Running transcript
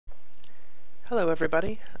Hello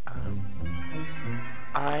everybody.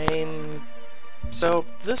 So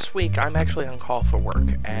this week I'm actually on call for work,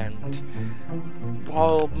 and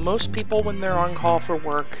while most people when they're on call for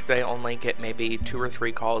work they only get maybe 2 or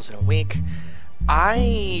 3 calls in a week,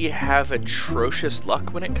 I have atrocious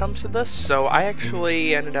luck when it comes to this, so I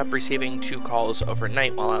actually ended up receiving 2 calls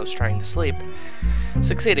overnight while I was trying to sleep,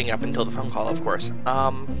 succeeding up until the phone call, of course.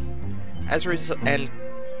 As a result, and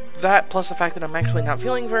that plus the fact that I'm actually not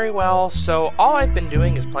feeling very well, so all I've been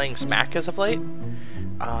doing is playing SMAC as of late.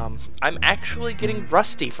 I'm actually getting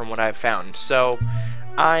rusty from what I've found, so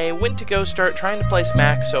I went to go start trying to play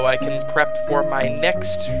SMAC so I can prep for my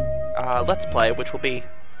next Let's Play, which will be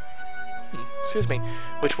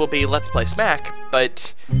Let's Play SMAC,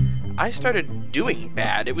 but I started doing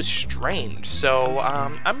bad. It was strange, so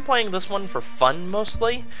I'm playing this one for fun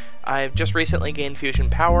mostly. I've just recently gained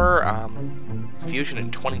fusion power. Fusion in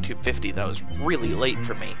 2250, though, is really late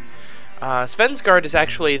for me. Svensgaard is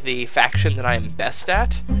actually the faction that I am best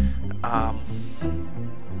at,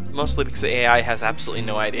 mostly because the AI has absolutely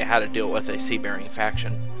no idea how to deal with a sea-bearing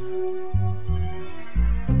faction.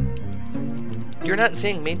 You're not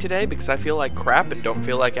seeing me today because I feel like crap and don't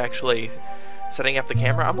feel like actually setting up the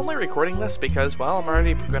camera. I'm only recording this because, well, I'm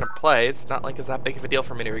already going to play. It's not like it's that big of a deal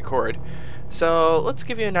for me to record. So let's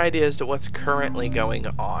give you an idea as to what's currently going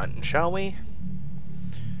on, shall we?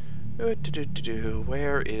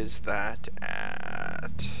 Where is that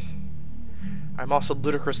at? I'm also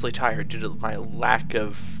ludicrously tired due to my lack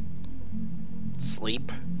of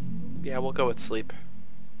sleep. Yeah, we'll go with sleep.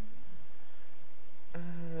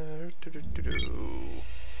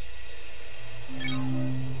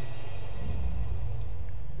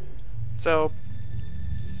 So,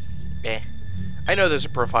 I know there's a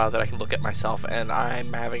profile that I can look at myself, and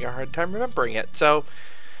I'm having a hard time remembering it. So,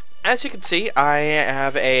 as you can see, I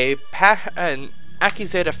have an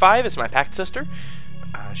Akizeta 5 as my pact sister.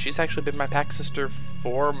 She's actually been my pact sister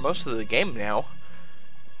for most of the game now.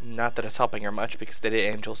 Not that it's helping her much, because the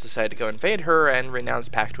Angels decided to go invade her and renounce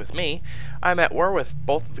pact with me. I'm at war with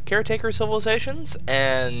both of the caretaker civilizations,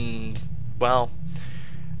 and, well,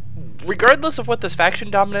 regardless of what this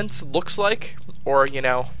faction dominance looks like, or, you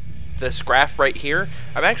know, this graph right here,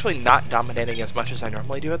 I'm actually not dominating as much as I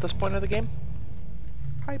normally do at this point of the game.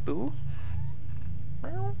 Hi, Boo.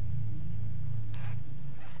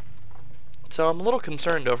 So I'm a little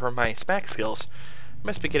concerned over my SMAC skills. I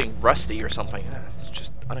must be getting rusty or something. It's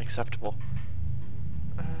just unacceptable.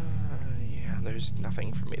 Yeah, there's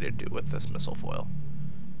nothing for me to do with this missile foil.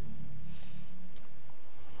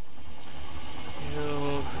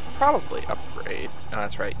 You probably upgrade. Oh,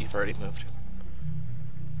 that's right, you've already moved.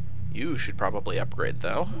 You should probably upgrade,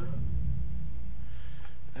 though.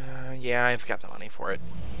 Yeah, I've got the money for it.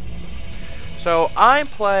 So, I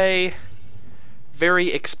play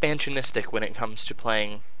very expansionistic when it comes to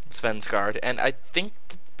playing Svensgaard, and I think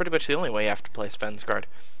pretty much the only way you have to play Svensgaard.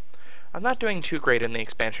 I'm not doing too great in the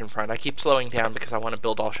expansion front. I keep slowing down because I want to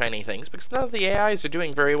build all shiny things, because none of the AIs are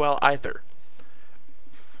doing very well either.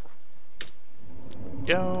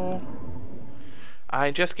 Go. I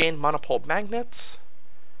just gained monopole magnets.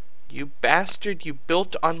 You bastard, you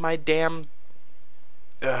built on my damn...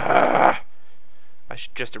 Ugh. I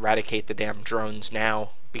should just eradicate the damn drones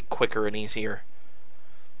now. Be quicker and easier.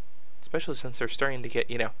 Especially since they're starting to get,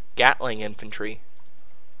 you know, Gatling infantry.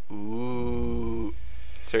 Ooh.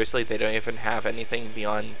 Seriously, they don't even have anything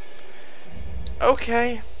beyond...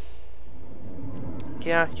 Okay.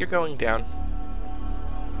 Yeah, you're going down.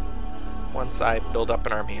 Once I build up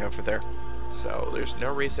an army over there. So there's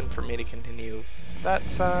no reason for me to continue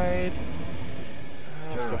that side.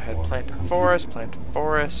 Let's go ahead, plant a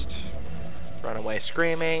forest, run away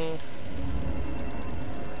screaming,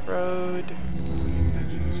 road,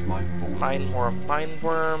 mine more mine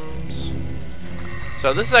worms.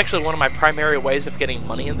 So this is actually one of my primary ways of getting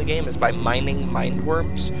money in the game, is by mining mine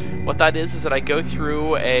worms. What that is that I go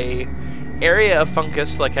through a area of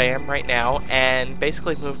fungus like I am right now, and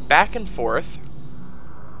basically move back and forth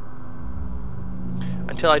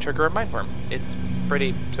until I trigger a mine worm. It's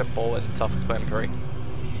pretty simple and self-explanatory.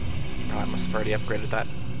 Oh, I must have already upgraded that.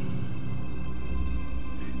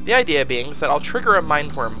 The idea being is that I'll trigger a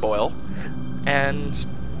mindworm boil, and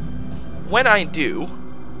when I do,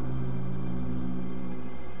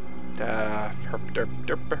 when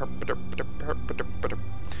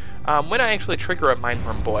I actually trigger a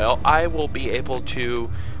mindworm boil, I will be able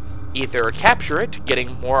to either capture it,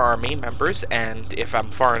 getting more army members, and if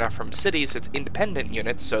I'm far enough from cities, it's independent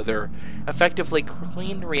units, so they're effectively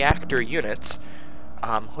clean reactor units.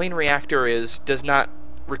 Clean reactor does not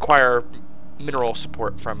require mineral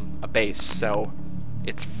support from a base, so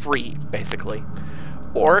it's free, basically.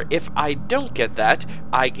 Or if I don't get that,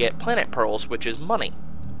 I get planet pearls, which is money.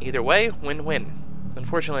 Either way, win-win.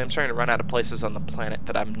 Unfortunately, I'm starting to run out of places on the planet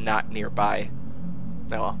that I'm not nearby.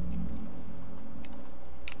 Oh well.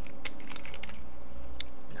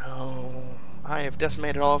 No, I have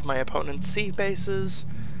decimated all of my opponent's sea bases.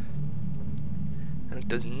 And it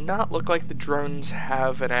does not look like the drones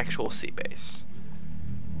have an actual sea base.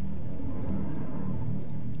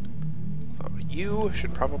 So you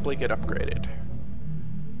should probably get upgraded.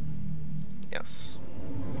 Yes.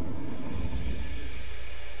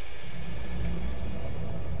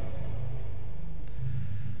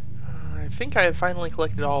 I think I have finally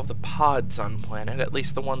collected all of the pods on planet, at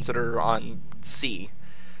least the ones that are on sea.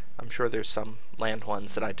 I'm sure there's some land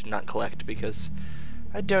ones that I did not collect because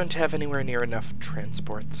I don't have anywhere near enough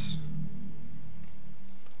transports.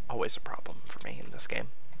 Always a problem for me in this game.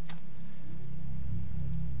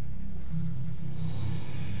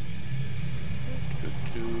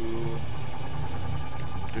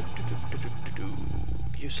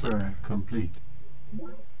 You sleep. Complete.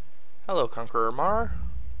 Hello, Conqueror Mar.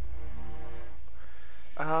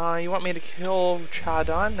 You want me to kill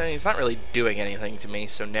Chadon? No, he's not really doing anything to me,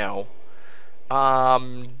 so no.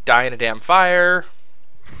 Die in a damn fire.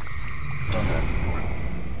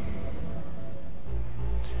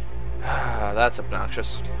 That's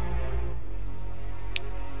obnoxious.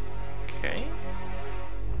 Okay.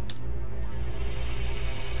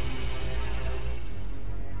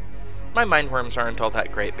 My mindworms aren't all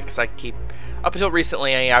that great because I keep... Up until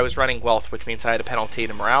recently, I was running wealth, which means I had a penalty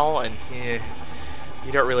to morale, and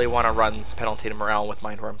you don't really want to run penalty to morale with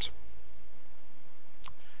mindworms.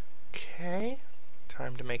 Okay.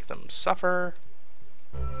 Time to make them suffer.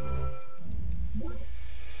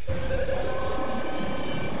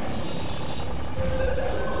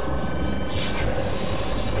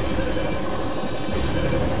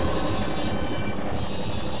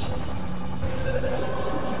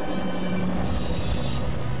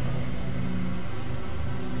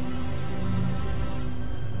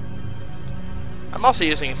 I'm also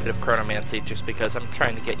using a bit of chronomancy just because I'm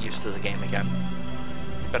trying to get used to the game again.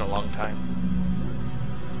 It's been a long time.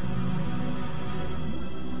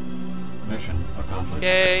 Mission accomplished.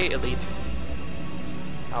 Yay, elite.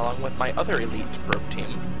 Along with my other elite rogue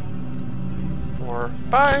team. 4,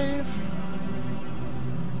 5.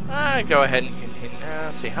 Go ahead and continue.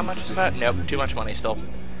 Let's see, how much is that? Nope, too much money still.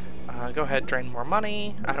 Go ahead, drain more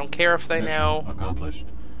money. I don't care if they know. Accomplished.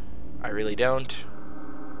 I really don't.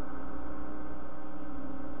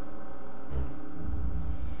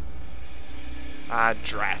 Ah,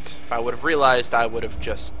 drat. If I would have realized, I would have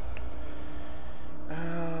just...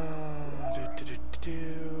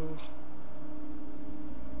 You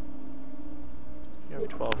have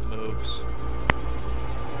 12 moves.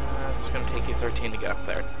 It's going to take you 13 to get up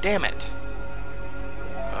there. Damn it!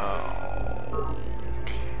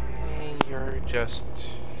 Okay, you're just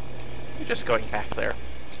going back there.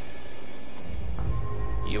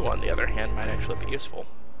 You, on the other hand, might actually be useful.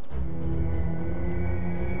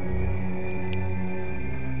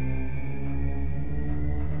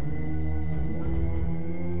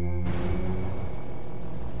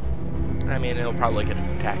 I mean, it'll probably get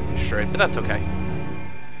attacked and destroyed, but that's okay.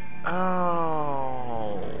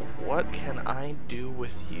 Oh, what can I do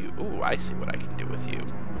with you? Ooh, I see what I can do with you.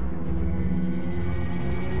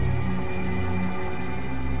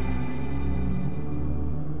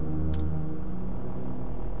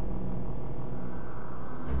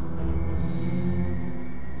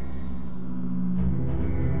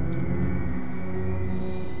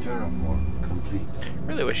 Terraform complete.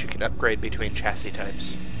 Really wish you could upgrade between chassis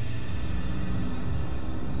types.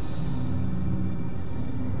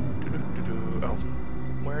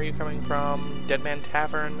 Where are you coming from? Deadman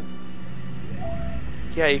Tavern?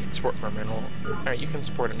 Yeah, you can sport more mineral. Alright, you can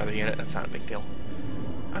sport another unit, that's not a big deal.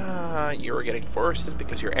 You're getting forested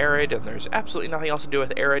because you're arid, and there's absolutely nothing else to do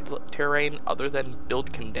with arid terrain other than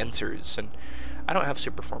build condensers, and I don't have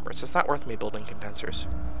superformers, so it's not worth me building condensers.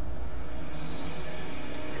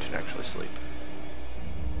 I should actually sleep.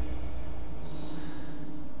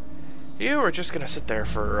 You are just gonna sit there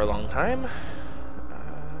for a long time.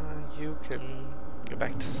 You can go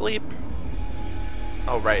back to sleep.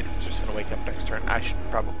 Oh right, it's just gonna wake up next turn. I should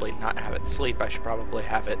probably not have it sleep, I should probably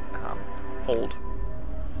have it hold.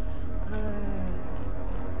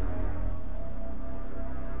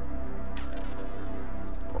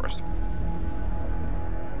 Forest.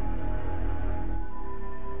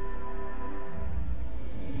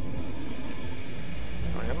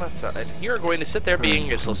 On that side. You're going to sit there being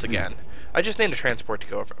useless again. I just need a transport to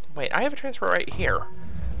go over. Wait, I have a transport right here.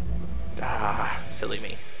 Ah, silly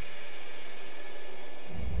me.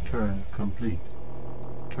 Turn complete.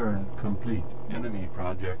 Turn complete. Enemy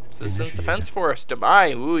project Citizens initiated. Defense Force,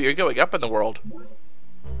 Demai. Ooh, you're going up in the world.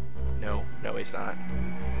 No, he's not.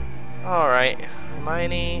 Alright,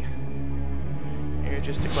 Hermione, you're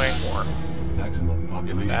just declaring war. Maximum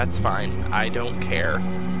population. That's fine. I don't care.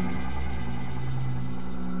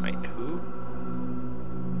 Wait, who?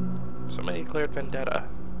 Somebody declared vendetta.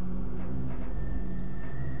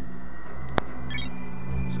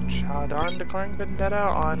 So Chadon declaring vendetta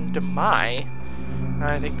on Demai?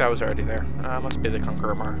 I think that was already there. Must be the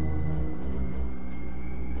Conqueror Mar.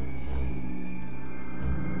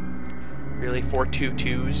 Really, 4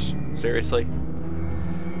 2-2s? Seriously?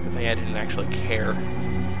 Good thing I didn't actually care.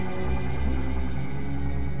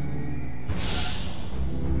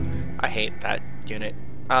 I hate that unit.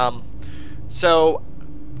 So,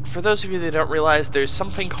 for those of you that don't realize, there's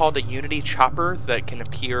something called a Unity Chopper that can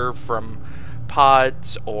appear from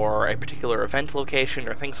pods or a particular event location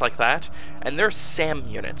or things like that, and they're SAM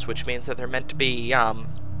units, which means that they're meant to be,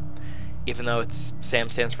 even though it's SAM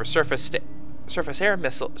stands for surface to air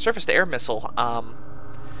missile,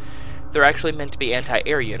 they're actually meant to be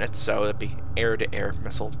anti-air units, so it'd be air-to-air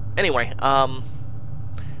missile. Anyway,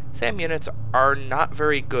 SAM units are not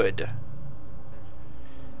very good.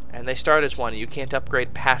 And they start as one. You can't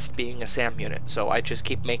upgrade past being a SAM unit, so I just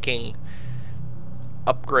keep making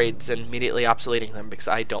upgrades and immediately obsoleting them because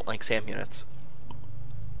I don't like SAM units.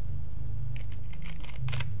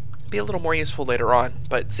 Be a little more useful later on,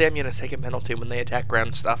 but SAM units take a penalty when they attack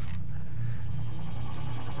ground stuff.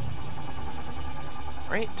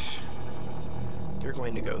 Right. You're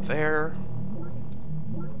going to go there.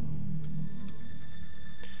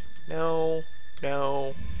 No.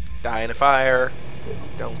 Die in a fire.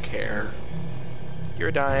 Don't care.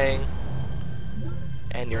 You're dying.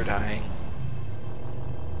 And you're dying.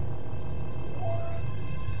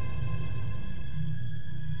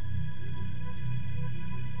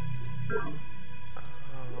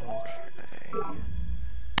 Okay.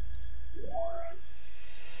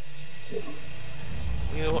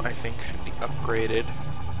 You, I think, should be upgraded.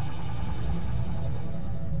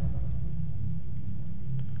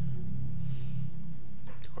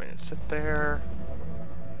 You're going to sit there.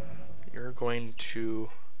 You're going to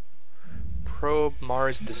probe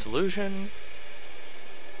Mars Disillusion.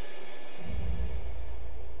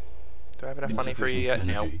 Do I have enough money for you yet?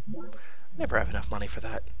 No. Never have enough money for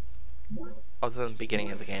that. Other than the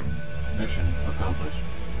beginning of the game. Mission accomplished.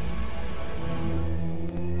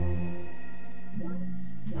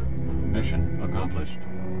 Mission accomplished.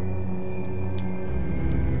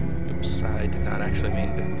 Oops, I did not actually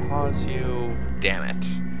mean to pause you. Damn it.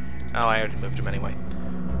 Oh, I already moved him anyway.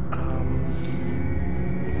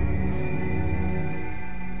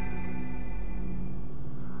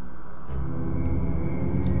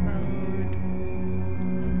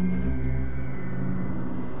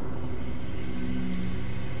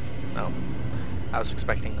 I was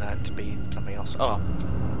expecting that to be something else. Oh.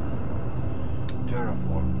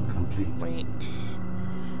 Terraform complete. Wait.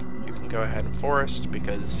 You can go ahead and forest,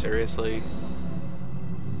 because seriously.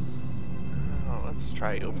 Oh, let's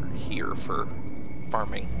try over here for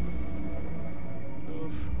farming.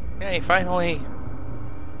 Move. Yay, finally!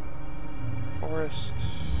 Forest.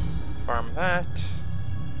 Farm that.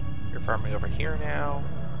 You're farming over here now.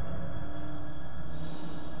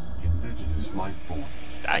 Indigenous life form.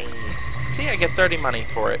 Dang. See, I get 30 money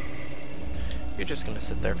for it. You're just gonna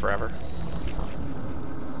sit there forever.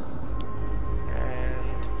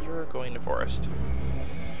 And you're going to forest.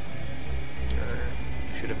 You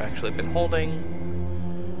should have actually been holding.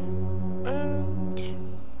 And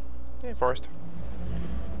yeah, forest.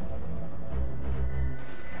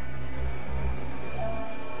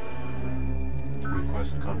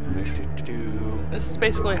 Request confirmation. This is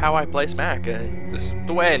basically how I play SMAC. This is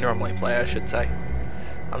the way I normally play, I should say.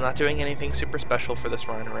 I'm not doing anything super special for this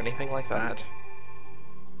run or anything like that.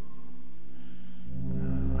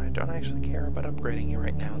 I don't actually care about upgrading you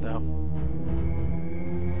right now, though.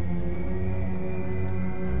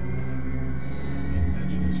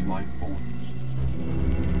 Indigenous life forms.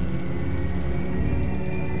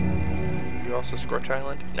 You also Scorch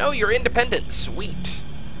Island? No, you're independent! Sweet!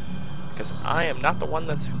 Because I am not the one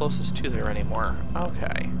that's closest to there anymore.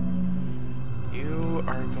 Okay. You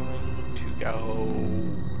are going to go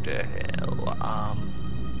to hell.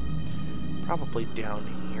 Probably down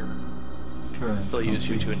here. Still use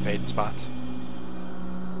you to invade spots.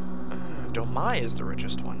 Domai is the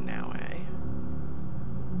richest one now, eh?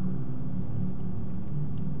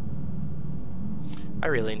 I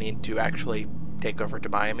really need to actually take over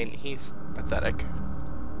Domai. I mean, he's pathetic.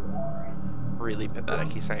 Really pathetic.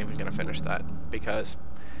 He's not even going to finish that because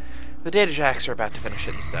The data jacks are about to finish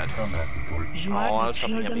it instead. Combat report. You Oh, I are the was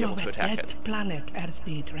hoping I'd be children able of to a attack dead it. planet,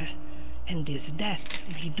 Earthdidre, and this death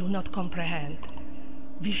we do not comprehend.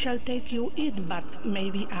 We shall take you in, but may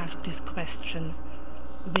we ask this question?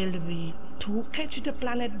 Will we too catch the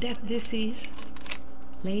planet death disease?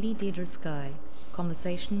 Lady Deirdre Sky.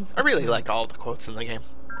 Conversations I with really Planet. like all the quotes in the game.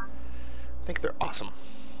 I think they're awesome.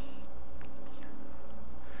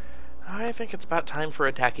 I think it's about time for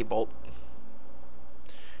a tacky bolt.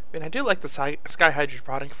 I mean, I do like the sky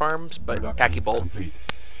hydroponic farms, but Production tacky bolt. complete.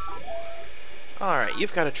 Alright,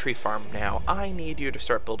 you've got a tree farm now. I need you to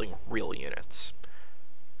start building real units.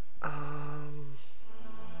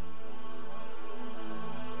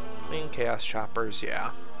 Clean chaos choppers,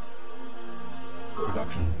 yeah.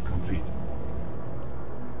 Production complete.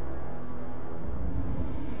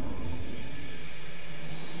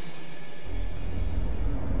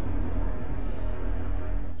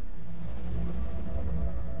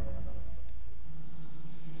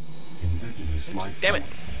 Indigenous life. Damn it!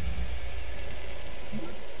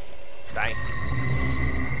 Die.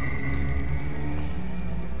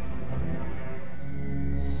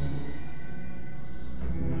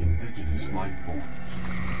 Indigenous life form.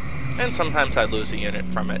 And sometimes I lose a unit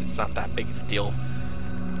from it. It's not that big of a deal.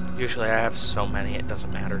 Usually I have so many, it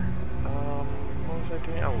doesn't matter. What was I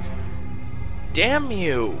doing? Oh. Damn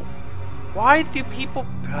you! Why do people...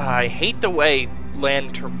 I hate the way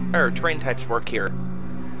terrain types work here.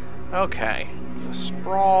 Okay. The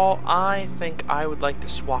Sprawl, I think I would like to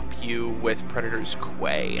swap you with Predator's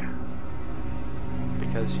Quay.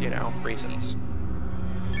 Because, you know, reasons.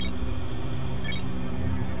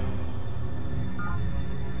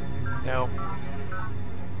 No.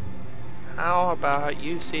 How about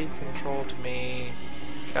you cede control to me,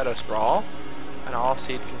 Shadow Sprawl, and I'll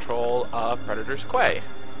cede control of Predator's Quay.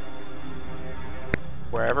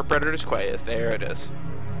 Wherever Predator's Quay is, there it is.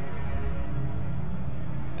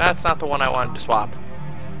 That's not the one I wanted to swap.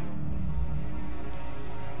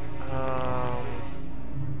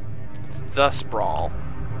 It's the Sprawl.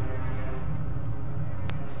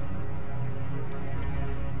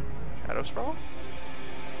 Shadow Sprawl?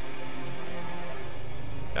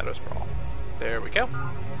 Shadow Sprawl. There we go.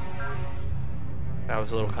 That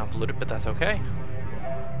was a little convoluted, but that's okay.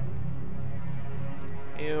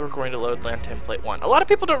 You are going to load land template 1. A lot of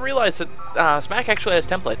people don't realize that SMAC actually has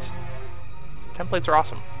templates. Templates are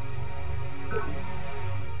awesome.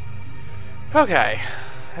 Okay.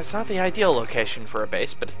 It's not the ideal location for a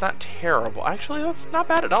base, but it's not terrible. Actually, that's not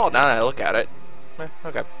bad at all now that I look at it.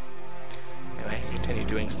 Okay. Anyway, continue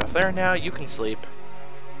doing stuff there now. You can sleep.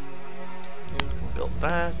 You can build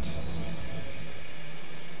that.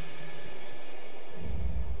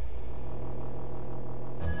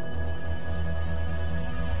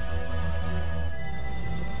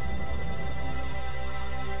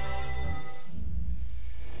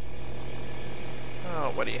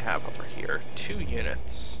 Oh, what do you have over here? 2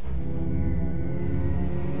 units.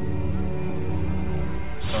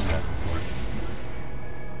 Combat report.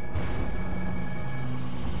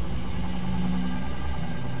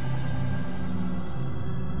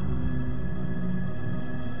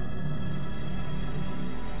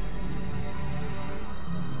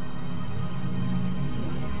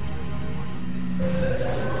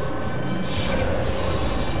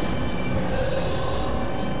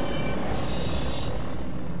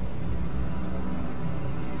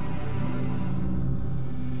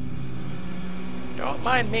 Don't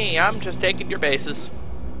mind me, I'm just taking your bases.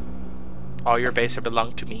 All your bases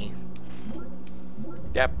belong to me.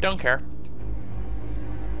 Yep, don't care.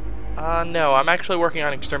 No, I'm actually working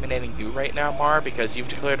on exterminating you right now, Mar, because you've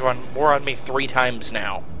declared war on me 3 times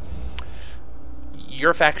now.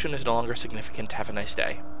 Your faction is no longer significant. Have a nice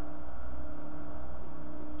day.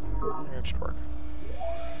 It should work.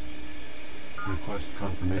 Request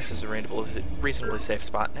confirmation. This is a reasonably safe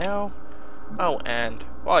spot now. Oh, and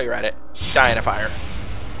while you're at it, die in a fire.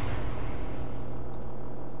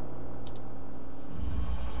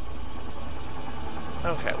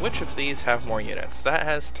 Okay, which of these have more units? That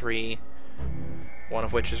has 3, one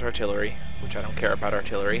of which is artillery, which I don't care about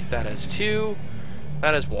artillery. That has 2,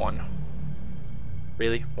 that is 1.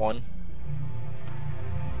 Really? 1?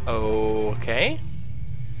 Okay.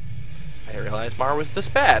 I didn't realize Mar was this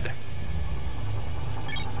bad.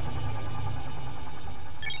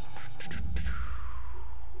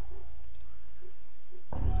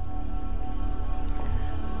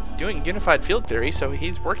 Doing unified field theory, so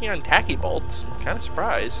he's working on tacky bolts. I'm kind of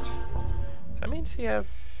surprised. Does that mean he have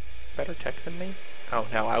better tech than me? Oh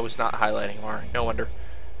no, I was not highlighting Mar. No wonder.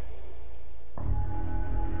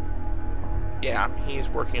 Yeah, he's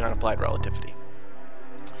working on applied relativity.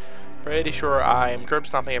 Pretty sure I'm curb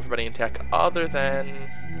stomping everybody in tech other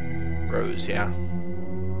than Rose, yeah.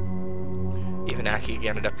 Even Aki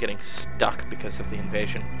ended up getting stuck because of the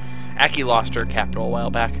invasion. Aki lost her capital a while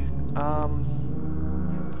back.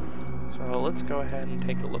 So let's go ahead and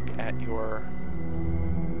take a look at your...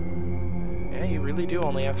 Yeah, you really do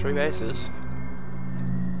only have 3 bases.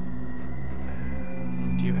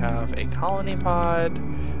 And you have a colony pod,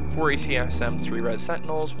 4 ECSM, 3 res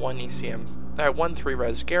sentinels, 1 3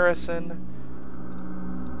 res garrison,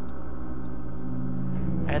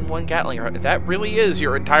 and 1 Gatling. That really is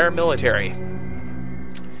your entire military.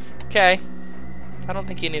 Okay. I don't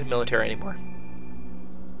think you need a military anymore.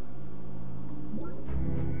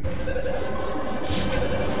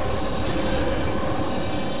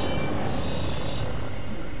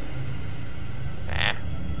 Nah.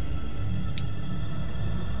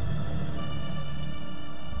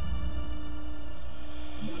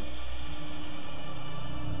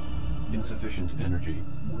 Insufficient energy.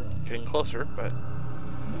 Getting closer, but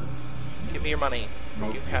give me your money.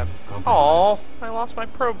 Probe You have... compromised. Aw, I lost my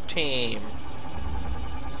probe team.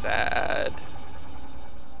 Sad.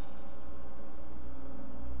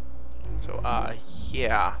 So,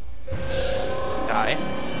 yeah. Die.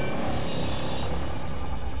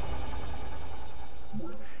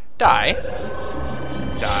 Die.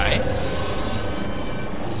 Die.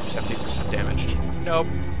 70% damaged. Nope.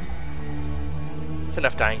 It's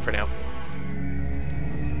enough dying for now.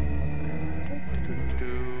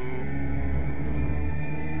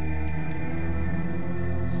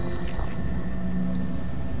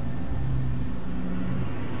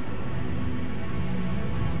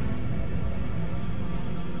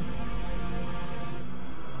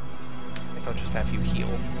 I'll just have you heal.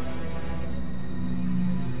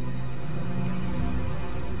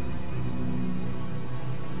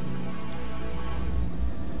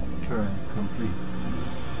 Turn complete.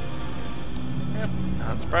 Yep,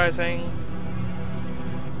 not surprising.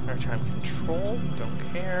 Maritime control, don't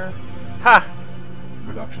care. Ha!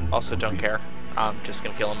 Production. Also don't complete. care. I'm just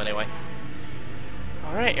gonna kill him anyway.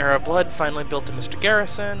 Alright, Era of Blood finally built to Mr.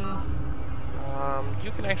 Garrison.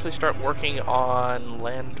 You can actually start working on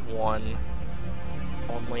Land 1.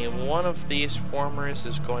 Only one of these formers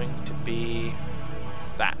is going to be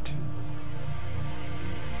that.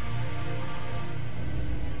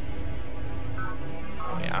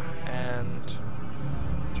 Oh yeah, and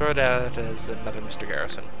throw it out as another Mr.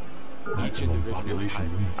 Garrison. Maximum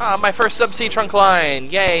population. Ah, my first subsea trunk line!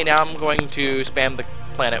 Yay, now I'm going to spam the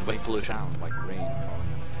planet with pollution. Sound like rain falling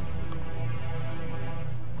on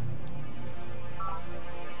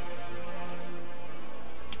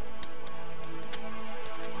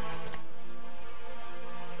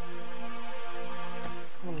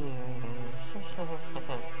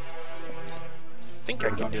I think I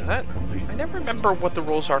can do that. Complete. I never remember what the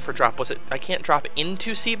rules are for drop. Was it I can't drop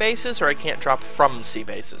into sea bases or I can't drop from sea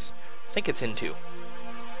bases? I think it's into.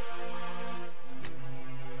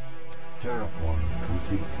 Terraform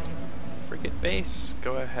complete. Frigate base,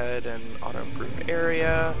 go ahead and auto-improve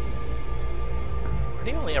area. Why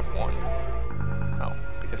do you only have 1? Oh,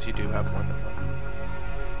 because you do have more than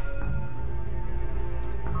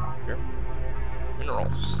 1. Here.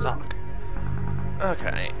 Minerals suck.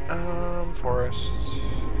 Okay, forest.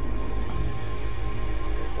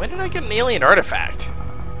 When did I get an alien artifact?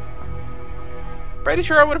 Pretty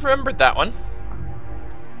sure I would have remembered that one.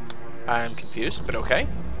 I'm confused, but okay.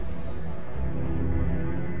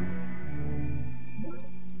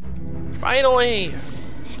 Finally!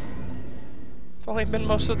 It's only been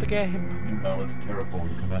most of the game. Invalid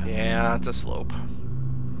terraform command. Yeah, it's a slope.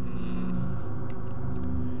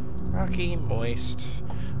 Rocky, moist.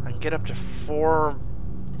 I can get up to 4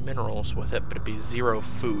 minerals with it, but it'd be 0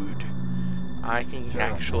 food. I can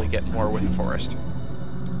actually get more with the forest.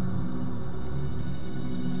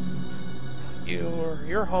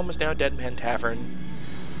 Your home is now Dead Man Tavern.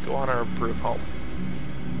 Go on our approved home.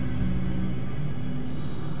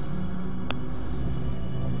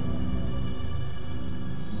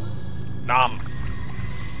 Nom.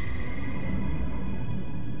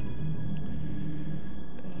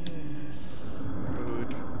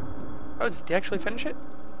 Rude. Oh, did you actually finish it?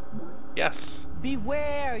 Yes.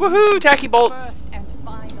 Beware. Woohoo! Tacky bolt. First and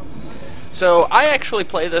final. So I actually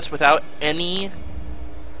play this without any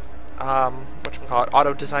whatchamacallit,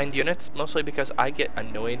 auto-designed units, mostly because I get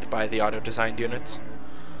annoyed by the auto-designed units.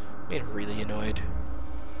 I mean, really annoyed.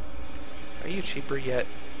 Are you cheaper yet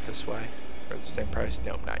this way? Or the same price?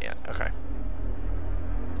 Nope, not yet. Okay.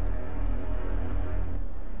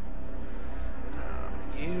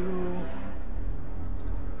 You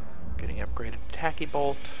getting upgraded to Tacky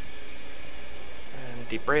Bolt and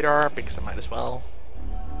Deep Radar because I might as well.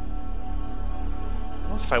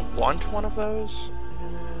 Unless if I want one of those?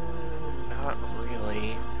 Not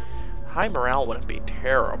really. High morale wouldn't be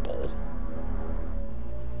terrible.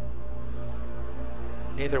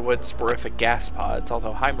 Neither would sporific gas pods,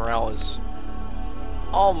 although high morale is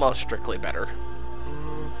almost strictly better.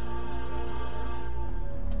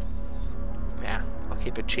 Yeah, I'll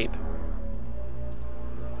keep it cheap.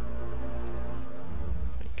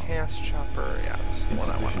 Chaos chopper, yeah, this is the one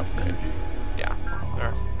I want to upgrade. Yeah,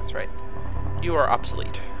 that's right. You are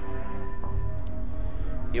obsolete.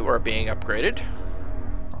 You are being upgraded.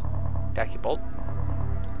 Tacky bolt.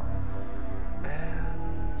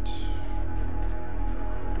 And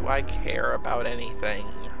do I care about anything?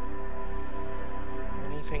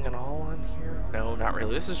 Anything at all on here? No, not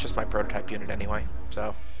really. This is just my prototype unit anyway,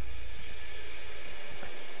 so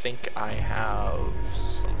I think I have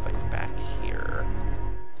something back here.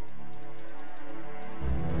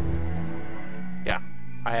 Yeah,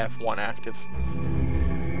 I have one active.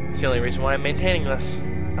 It's the only reason why I'm maintaining this.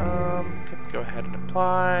 Go ahead and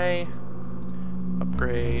apply.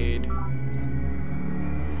 Upgrade.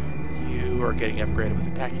 You are getting upgraded with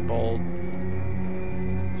a tacky bolt.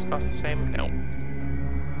 Does it cost the same? No.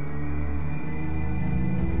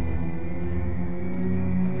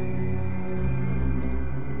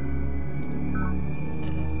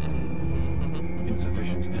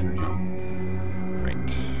 Insufficient energy.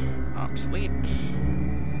 Right. Obsolete.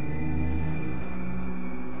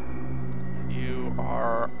 You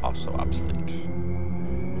are also obsolete.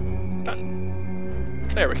 Done.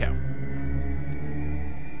 There we go.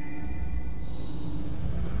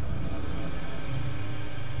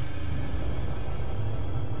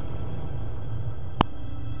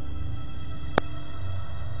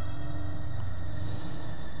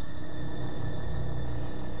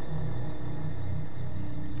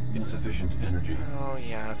 Insufficient energy. Oh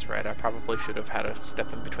yeah, that's right. I probably should have had a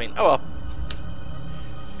step in between. Oh well.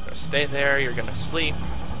 You're gonna stay there, you're gonna sleep.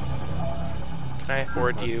 Can I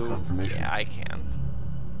afford you? Yeah, I can.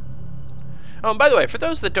 Oh, and by the way, for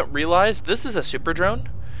those that don't realize, this is a super drone.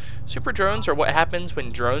 Super drones are what happens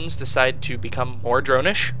when drones decide to become more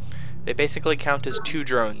drone-ish. They basically count as 2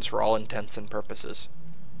 drones for all intents and purposes.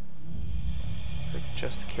 Or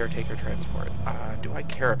just the caretaker transport. Do I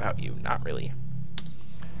care about you? Not really.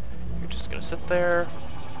 You're just gonna sit there.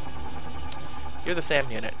 You're the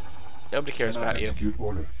SAM unit. Nobody cares about you. Execute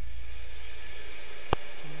order.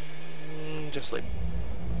 Just sleep.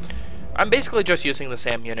 I'm basically just using the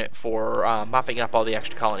SAM unit for mopping up all the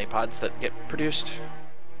extra colony pods that get produced.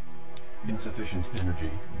 Insufficient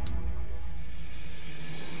energy.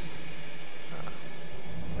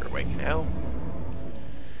 You're awake now.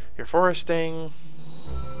 You're foresting.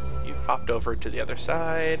 You've popped over to the other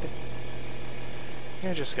side.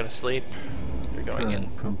 You're just gonna sleep. You're going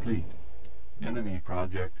in. Complete. Enemy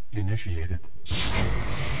project initiated.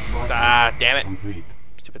 Ah, damn it. Complete.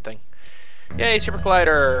 Stupid thing. Yay, Super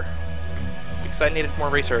Collider! Because I needed more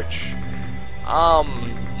research.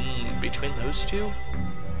 Between those two?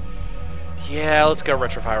 Yeah, let's go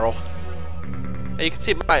retroviral. Now you can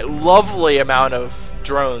see my lovely amount of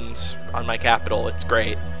drones on my capital. It's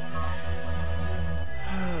great.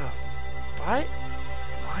 Why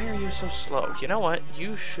are you so slow? You know what?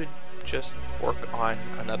 You should just work on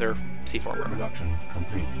another C-former. Production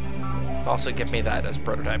complete. Also give me that as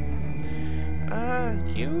prototype.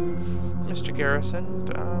 Mr. Garrison,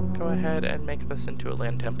 go ahead and make this into a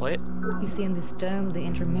land template. You see in this dome the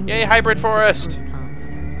intermingling. Yay, hybrid forest!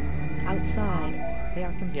 Plants. Outside, they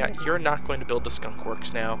are Yeah, completely. you're not going to build a skunk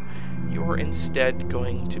works now. You're instead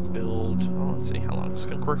going to build. Oh, let's see how long.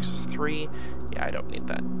 Skunk works is 3. Yeah, I don't need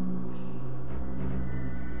that.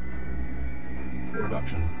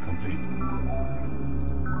 Production complete.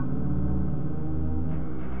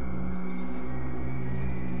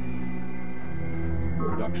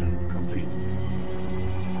 Production complete.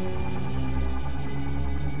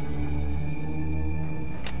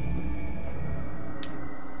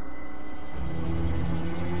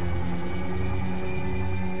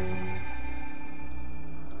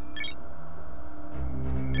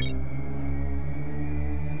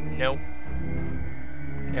 No.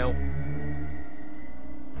 No.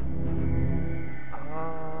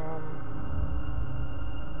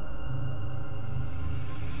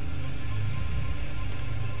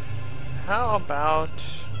 How about...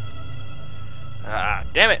 Ah,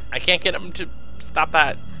 damn it! I can't get him to stop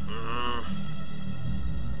that.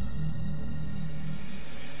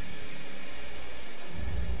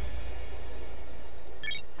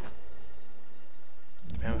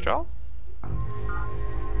 Damage all?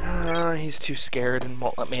 He's too scared and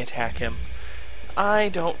won't let me attack him. I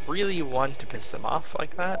don't really want to piss them off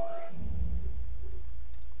like that.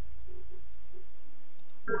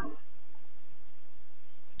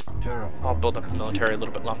 I'll build up the military a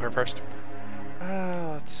little bit longer first.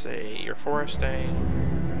 Let's see, you're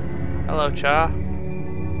foresting. Hello, Cha.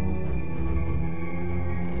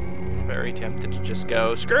 Very tempted to just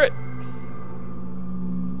go, screw it!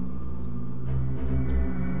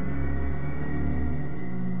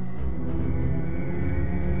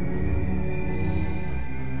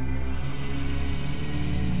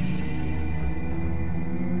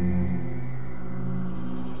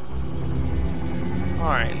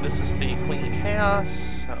 Alright, this is the Clean Chaos,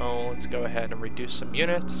 so let's go ahead and reduce some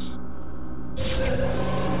units.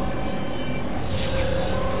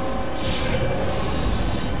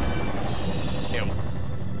 New.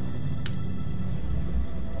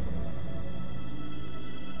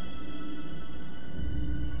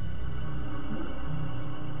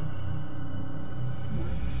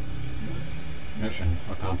 Mission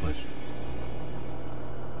accomplished.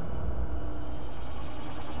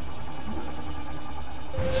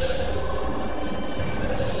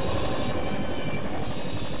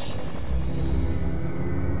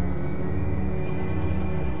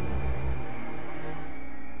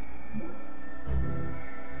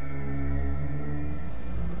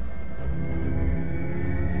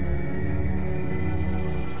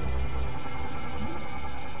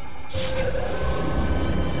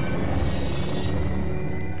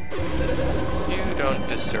 You don't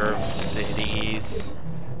deserve cities,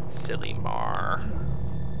 silly Mar.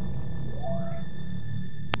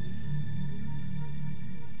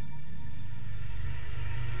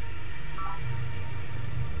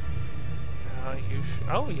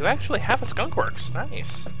 Oh, you actually have a skunk works.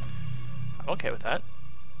 Nice. I'm okay with that.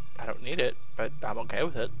 I don't need it, but I'm okay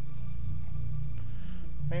with it.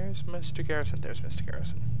 Where's Mr. Garrison? There's Mr.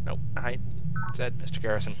 Garrison. Nope, I said Mr.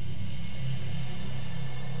 Garrison.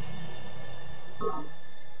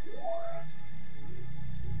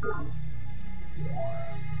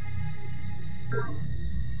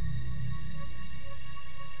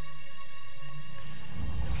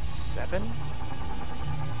 Seven?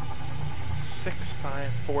 6,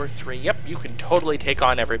 5, 4, 3. Yep, you can totally take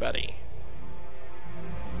on everybody.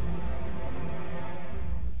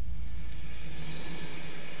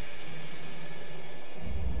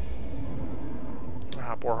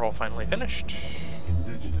 Borehole finally finished.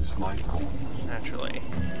 Indigenous life forms. Naturally.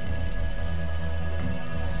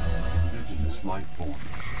 Indigenous life forms.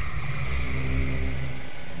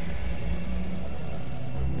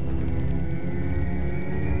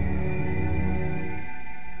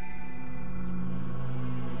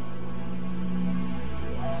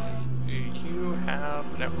 You have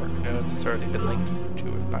a network node that's already been linked to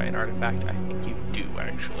it by an artifact. I think you do,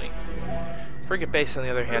 actually. Frigate Base, on the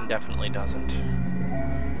other hand, definitely doesn't.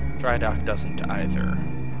 Dry Dock doesn't either.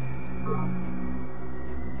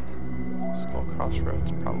 Skull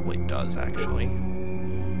Crossroads probably does, actually.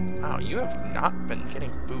 Wow, you have not been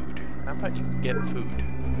getting food. How about you get food?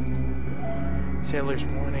 Sailor's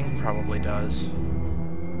Warning probably does.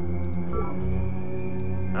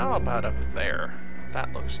 How about up there?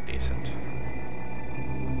 That looks decent.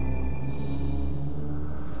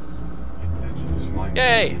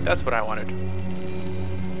 Yay! That's what I wanted.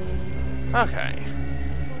 Okay.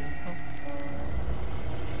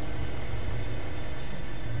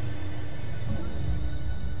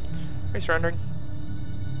 Are you surrendering?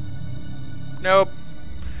 Nope.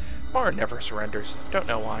 Mar never surrenders. Don't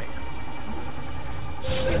know why.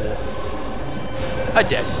 Fool. A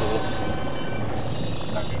dead fool.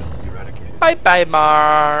 Action eradicated. Bye bye,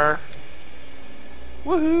 Mar.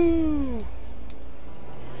 Woohoo!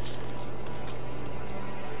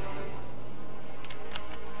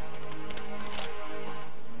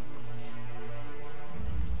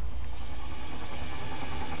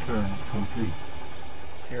 Turn complete.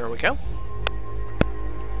 Here we go.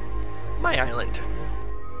 My island.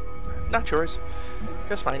 Not yours.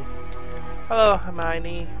 Just mine. Hello,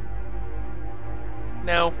 Hermione.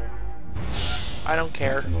 No. I don't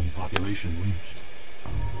care. Maximum population reached.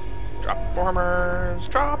 Drop formers,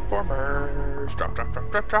 drop formers, drop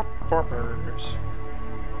formers.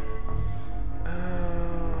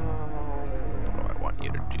 What do I want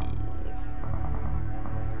you to do?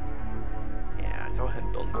 Yeah, go ahead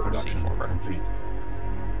and build another sea Production former. complete.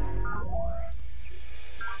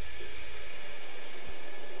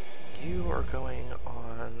 You are going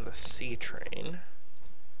on the sea train.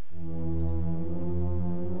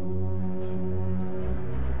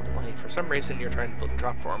 Like, for some reason you're trying to build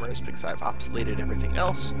drop formers because I've obsoleted everything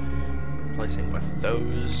else, replacing with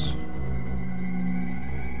those.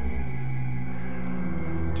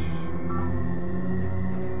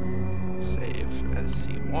 Save as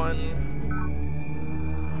C1.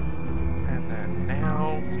 And then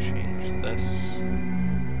now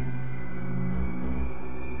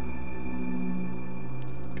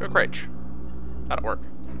To a crate. That'll work.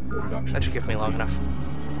 Production That should give me long complete. enough.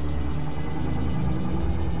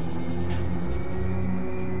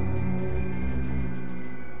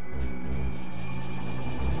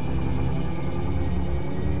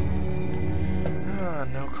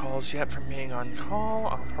 No calls yet from being on call.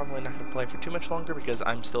 I'm probably not going to play for too much longer because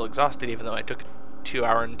I'm still exhausted even though I took a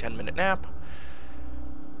 2-hour and 10-minute nap.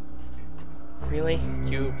 Really?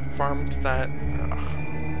 You farmed that? Ugh.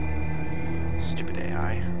 Stupid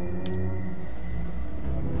AI.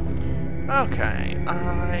 Okay,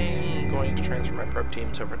 I'm going to transfer my probe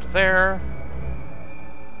teams over to there.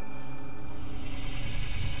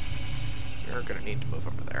 You're going to need to move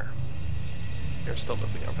over there. You're still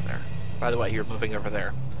moving over there. By the way, you're moving over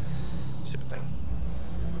there. Stupid thing.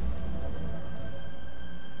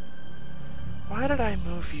 Why did I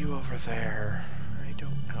move you over there? I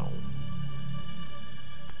don't know.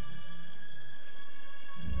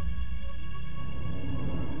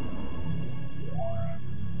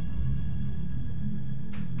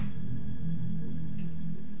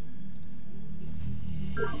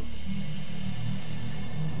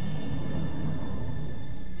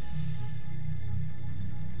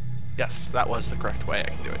 Yes, that was the correct way I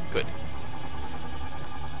can do it. Good.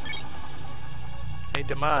 Hey,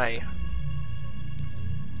 Demai.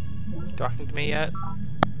 Talking to me yet?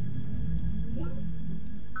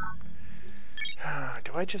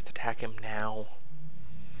 Do I just attack him now?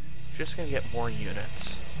 Just gonna get more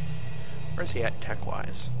units. Where's he at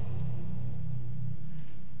tech-wise?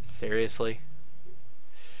 Seriously?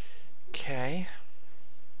 Okay.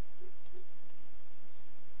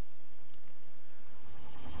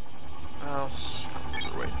 Oh,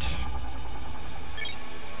 screw it.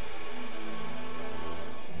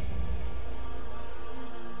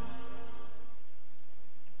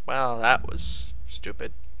 Well, that was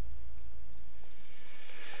stupid.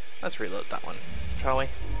 Let's reload that one, shall we?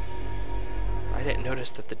 I didn't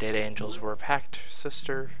notice that the data angels were a packed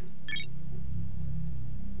sister.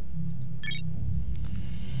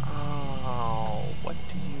 Oh, what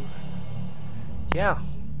do you... Yeah,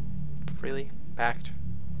 really packed.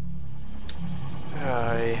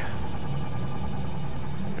 You're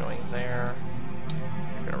going there.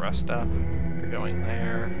 You're gonna rest up. You're going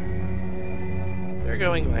there. You're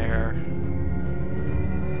going there.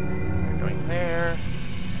 You're going there.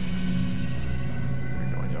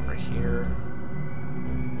 You're going over here.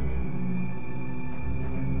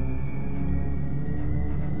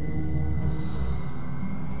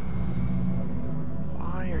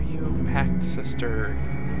 Why are you packed, sister?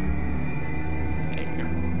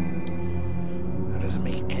 That doesn't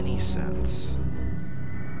make any sense.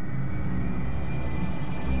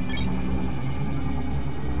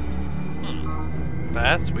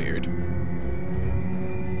 That's weird.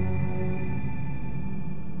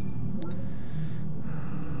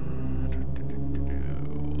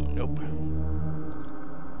 Nope.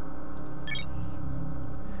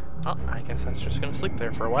 Oh, I guess that's just gonna sleep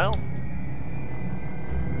there for a while.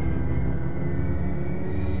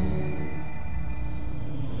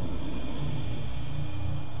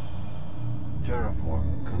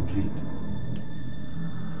 Terraform complete.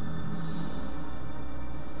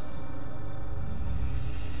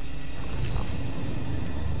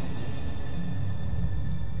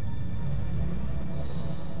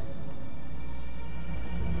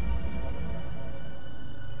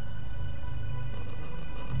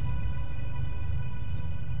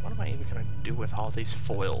 What am I even gonna do with all these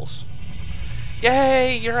foils?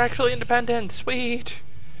 Yay! You're actually independent! Sweet!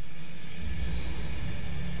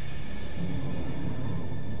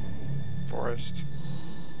 Forest.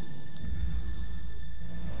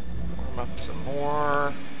 Warm up some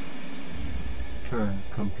more. Turn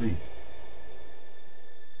complete.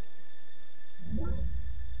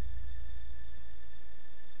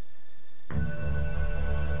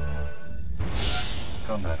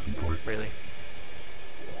 Combat report. Really?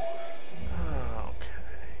 Okay.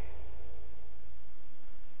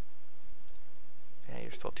 Yeah,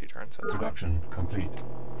 you're still 2 turns. That's fine. Production complete.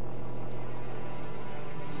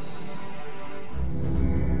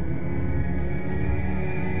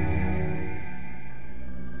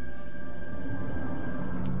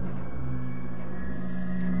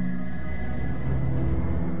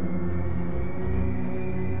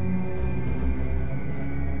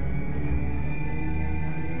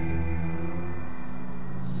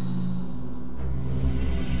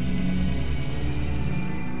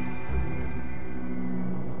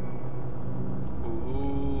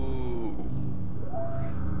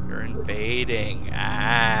 Invading.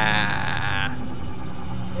 Ah.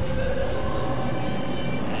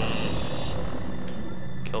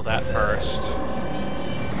 Kill that first.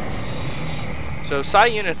 So psi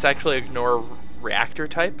units actually ignore reactor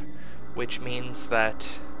type, which means that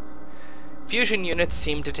fusion units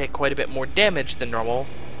seem to take quite a bit more damage than normal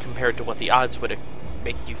compared to what the odds would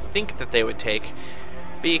make you think that they would take,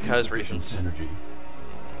 because reasons. Energy.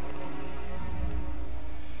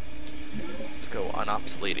 Let's go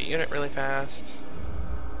unobsolete a unit really fast.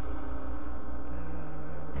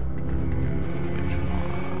 Which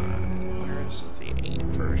one? Where's the 8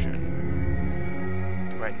 version?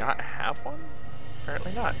 Do I not have one?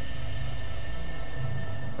 Apparently not.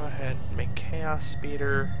 Go ahead and make Chaos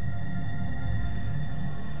Speeder.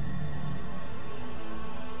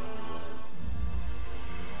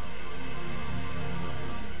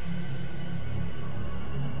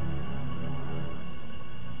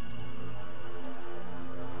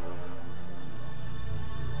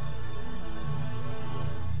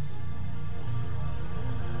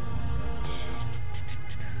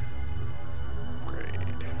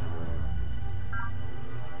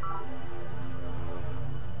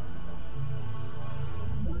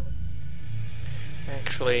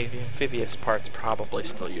 Actually, the amphibious part's probably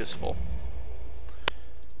still useful.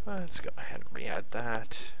 Let's go ahead and re-add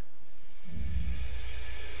that.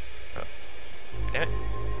 Oh, damn it.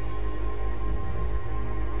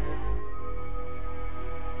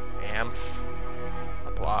 Amph.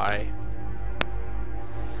 Apply.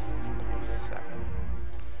 27.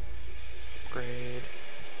 Upgrade.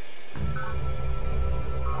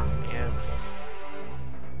 Amph.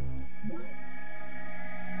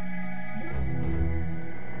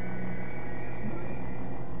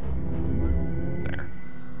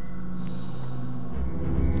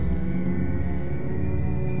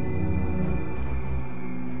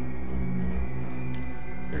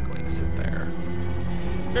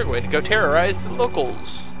 You're going to go terrorize the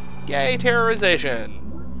locals. Yay, terrorization!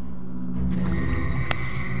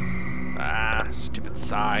 Ah, stupid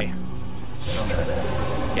sigh.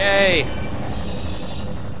 Yay!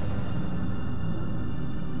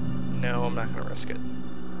 No, I'm not going to risk it.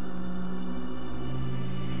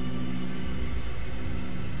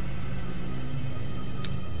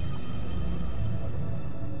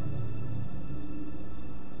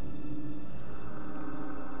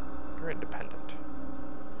 You're independent.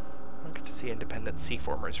 I don't get to see independent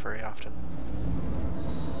C-formers very often.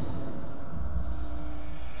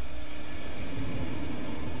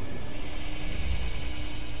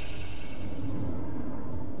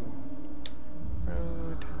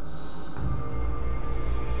 Road.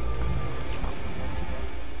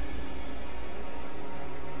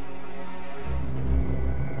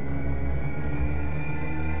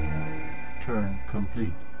 Turn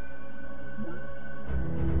complete.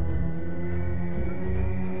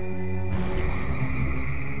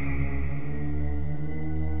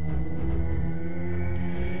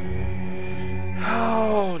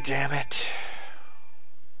 Oh, damn it.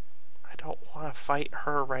 I don't want to fight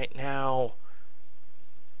her right now.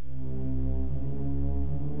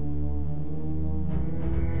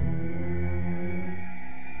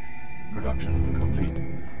 Production complete.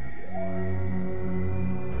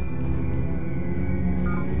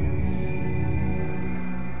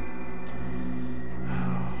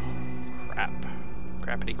 Crap.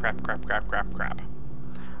 Crappity crap, crap, crap, crap, crap.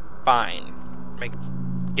 Fine.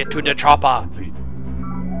 Get to the chopper! Complete.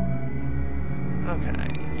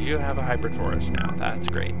 Okay, you have a hybrid forest now. That's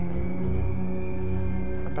great.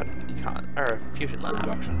 What about an econ or a fusion lab?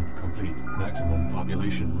 Production complete. Maximum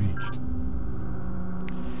population reached.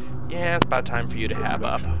 Yeah, it's about time for you to have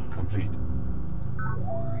up. Production complete.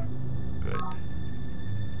 Good.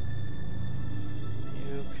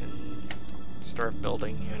 You can start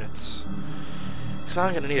building units. Because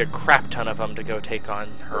I'm going to need a crap ton of them to go take on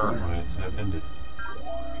her. Riots have ended.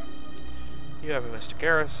 You have a Mr.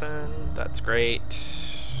 Garrison. That's great.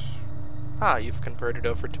 Ah, you've converted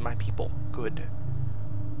over to my people. Good.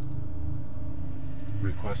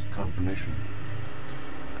 Request confirmation.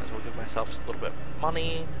 Might as well give myself a little bit of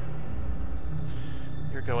money.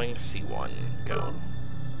 You're going C1. Go.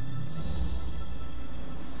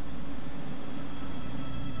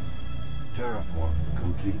 Terraform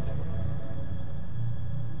complete.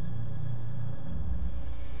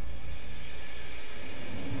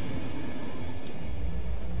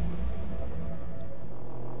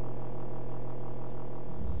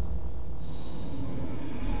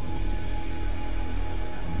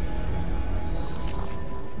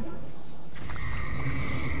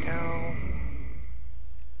 Go.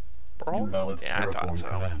 Brawl? Invalid Yeah, I thought terraform so.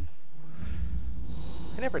 command.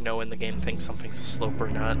 I never know when the game thinks something's a slope or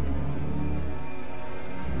not.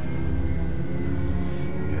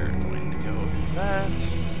 You're going to go do that.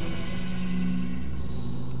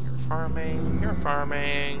 You're farming, you're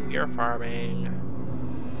farming, you're farming.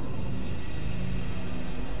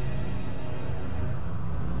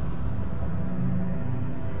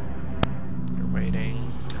 You're waiting,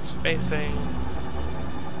 you're spacing.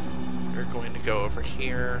 You're going to go over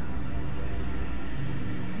here.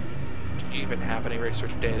 Do you even have any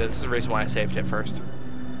research data? This is the reason why I saved it first.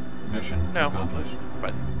 Mission No. accomplished.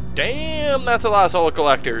 But damn, that's a lot of solar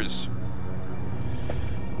collectors.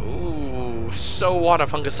 Ooh, so want a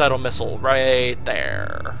fungicidal missile right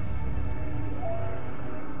there.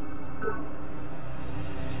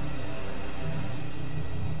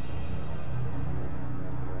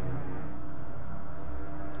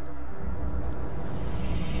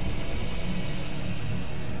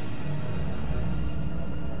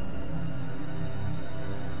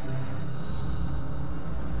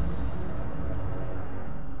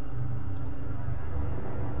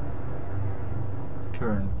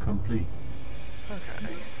 Turn complete.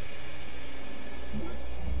 Okay.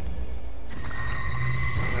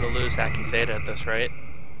 I'm gonna lose Akizeta at this rate.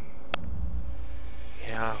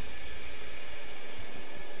 Yeah.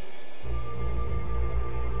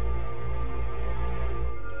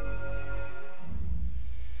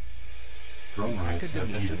 Drone rights have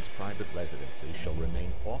ended. Academicians' private residences shall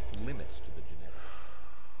remain off limits to the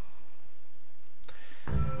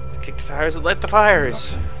genetic. Let's kick the tires and light the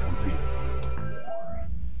fires. Production complete.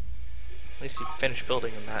 At least you finished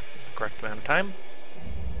building in that the correct amount of time.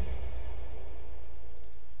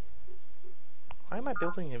 Why am I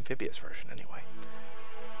building the amphibious version anyway?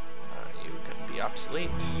 You can be obsolete.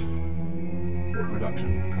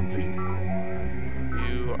 Production complete.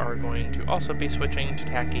 You are going to also be switching to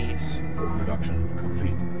tackies. Production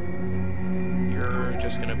complete. You're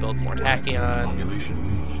just going to build more tachyon. Population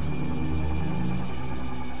reached.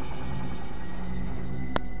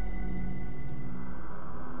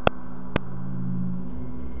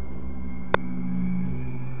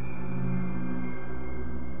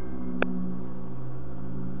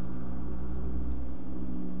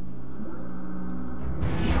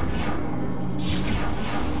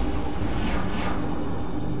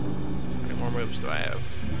 How many more moves do I have?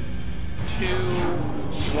 2,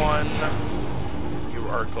 1. You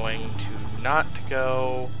are going to not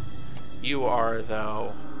go. You are,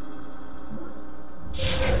 though.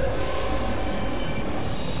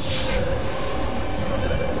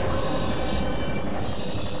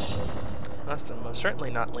 Last and most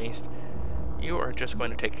certainly not least, you are just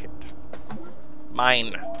going to take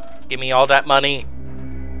mine. Give me all that money.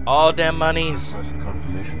 All damn monies. Request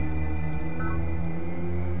confirmation.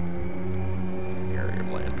 Here, your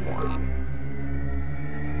land one.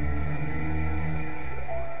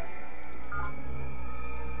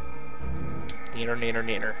 Neener, neener,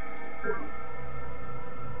 neener.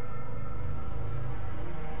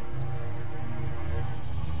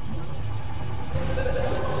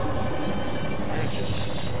 You're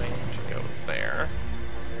just going to go there.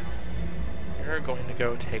 You're going to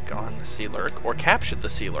go take on the Sea Lurk, or capture the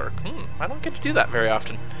Sea Lurk. I don't get to do that very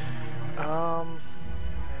often. And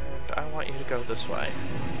I want you to go this way.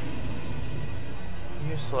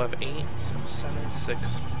 You still have 8, 7,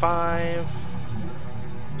 6, 5,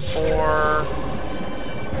 4,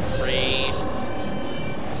 3,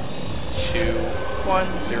 2, 1,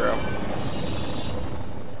 0.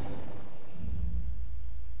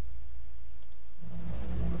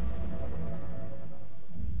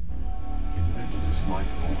 Indigenous life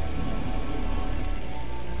form.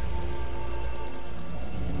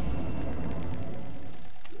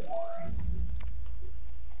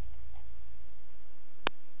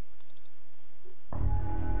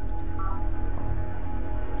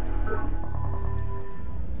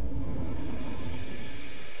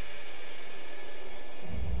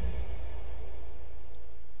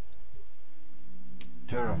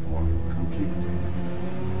 Terraform complete.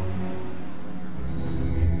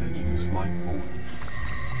 Indigenous life form.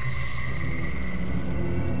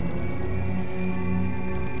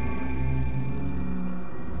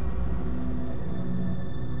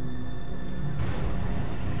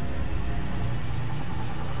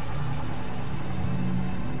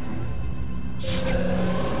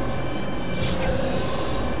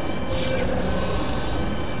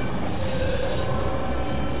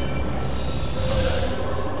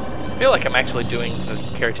 I feel like I'm actually doing the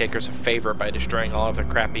caretakers a favor by destroying all of their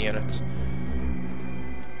crappy units.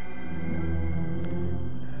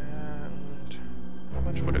 And how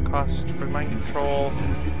much would it cost for mind control?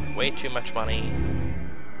 Way too much money.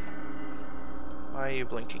 Why are you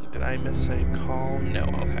blinking? Did I miss a call? No,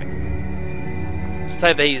 okay. Since I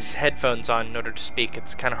have these headphones on in order to speak,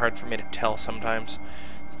 it's kind of hard for me to tell sometimes.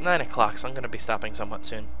 It's 9 o'clock, so I'm going to be stopping somewhat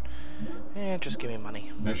soon. Just give me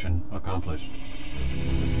money. Mission accomplished.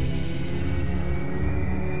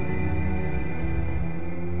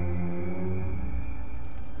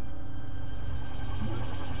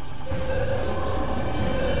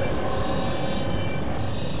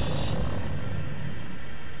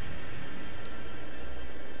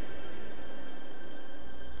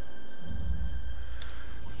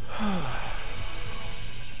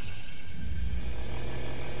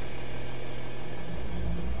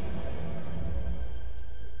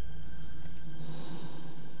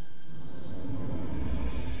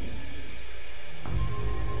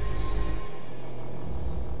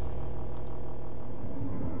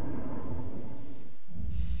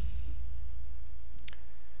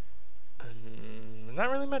 Not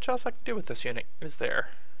really much else I can do with this unit, is there?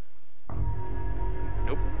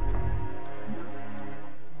 Nope.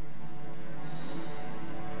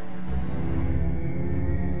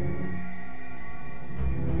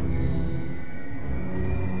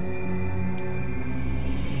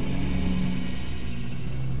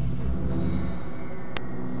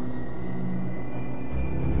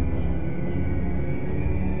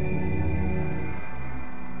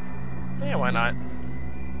 Yeah, why not?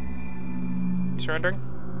 Surrendering?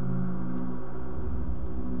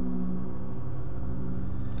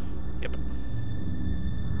 Yep.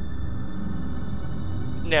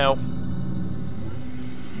 No.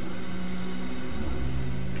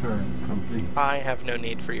 Turn complete. I have no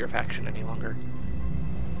need for your faction any longer.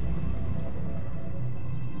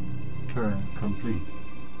 Turn complete.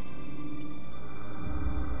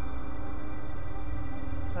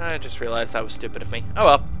 I just realized that was stupid of me. Oh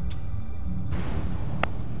well.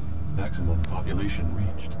 Maximum population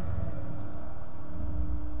reached.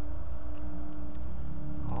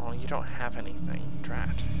 Oh, you don't have anything,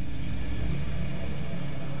 drat.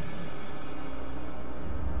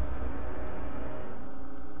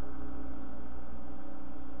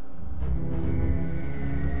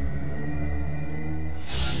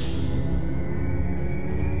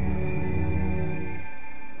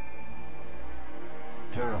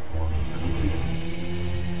 Terraforming complete.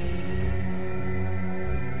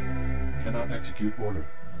 Cannot execute order.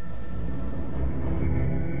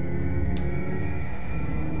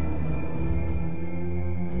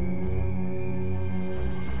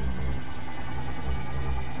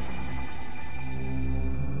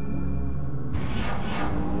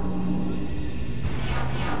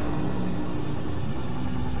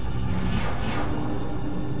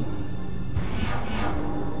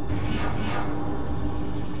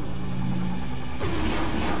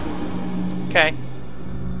 Okay.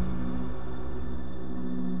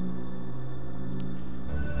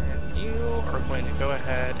 And you are going to go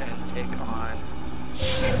ahead and take on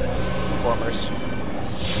Formers.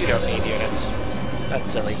 You don't need units.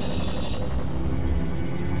 That's silly.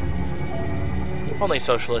 Only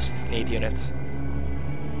socialists need units.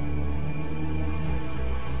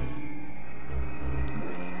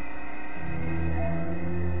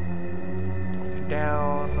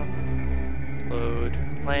 Down. Load.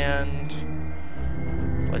 Land.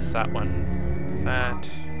 Place that one. That.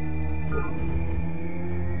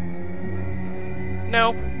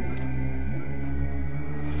 No.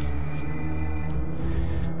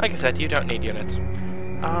 Like I said, you don't need units.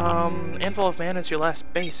 Anvil of Man is your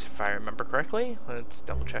last base, if I remember correctly. Let's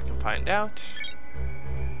double check and find out.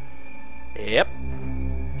 Yep.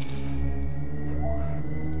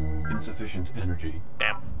 Insufficient energy.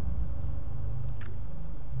 Damn.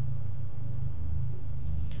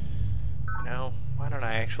 No, why don't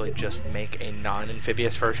I actually just make a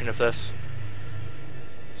non-amphibious version of this?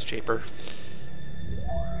 It's cheaper.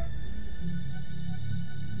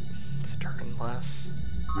 It's a turn less.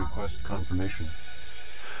 Request confirmation.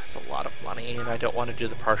 It's a lot of money, and I don't want to do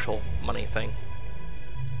the partial money thing.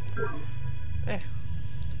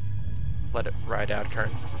 Let it ride out a turn.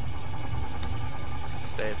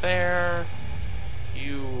 Stay there.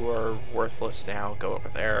 You are worthless now. Go over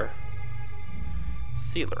there.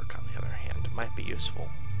 Sealurk, on the other hand, might be useful.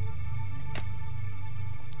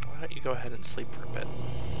 Why don't you go ahead and sleep for a bit?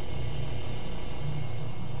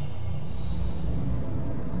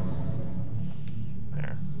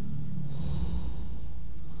 There.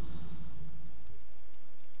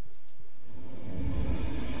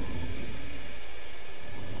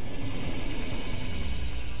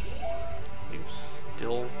 You're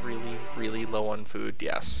still really low on food,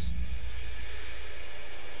 yes.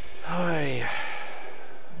 Hi.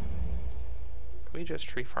 Can we just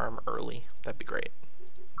tree farm early? That'd be great.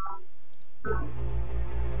 In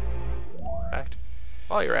fact,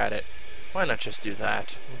 while you're at it, why not just do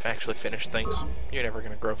that and actually finish things? You're never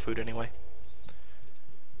gonna grow food anyway.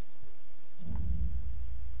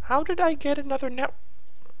 How did I get another net?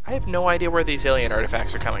 I have no idea where these alien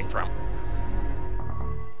artifacts are coming from.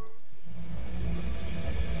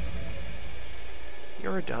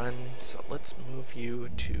 You're done, so let's move you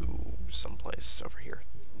to someplace over here.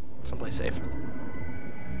 Someplace safe.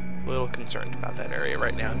 A little concerned about that area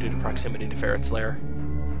right now due to proximity to Ferret's lair.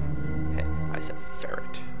 Hey, I said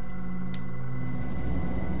ferret.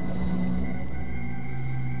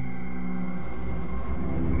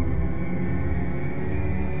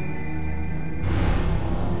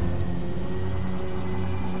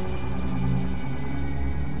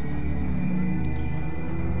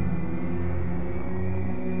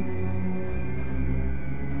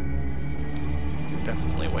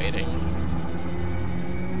 Definitely waiting.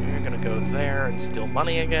 You're gonna go there and steal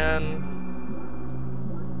money again.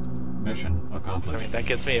 Mission accomplished. I mean, that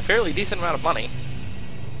gets me a fairly decent amount of money.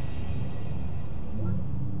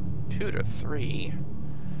 2 to 3.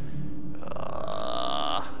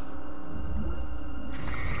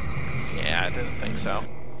 Yeah, I didn't think so.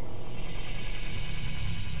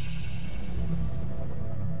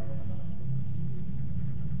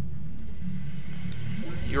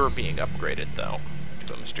 You're being upgraded, though,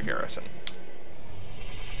 to a Mr. Garrison.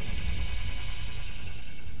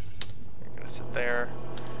 You're gonna sit there.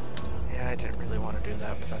 Yeah, I didn't really want to do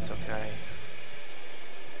that, but that's okay.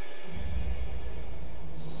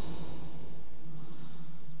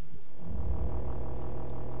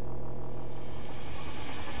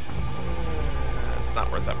 It's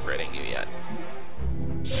not worth upgrading you yet.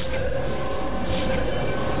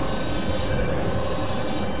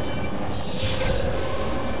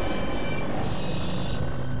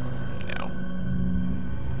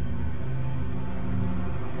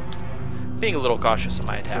 Being a little cautious in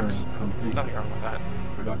my attacks. Complete. Nothing wrong with that.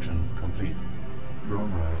 Production complete.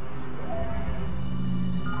 Drone riots.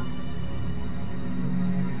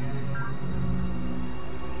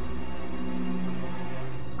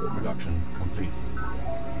 Production complete.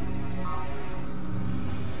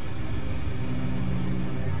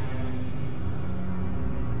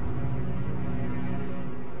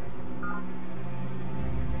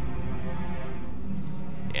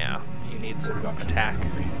 Yeah, you need some Production attack.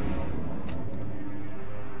 complete.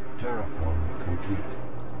 Terraform complete.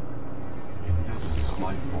 Invisible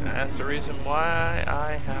life form. That's the reason why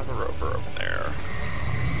I have a rover over there.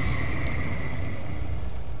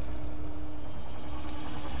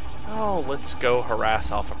 Oh, let's go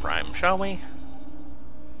harass Alpha Prime, shall we?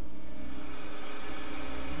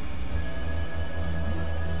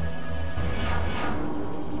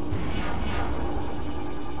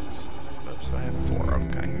 Oops, I have 4,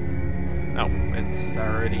 okay. No, it's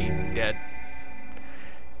already dead.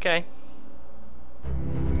 Okay.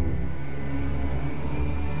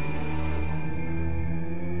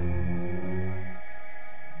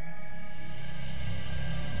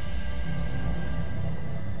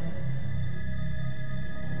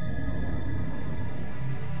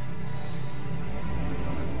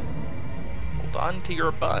 Hold on to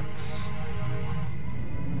your butts.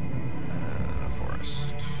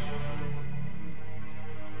 Forest.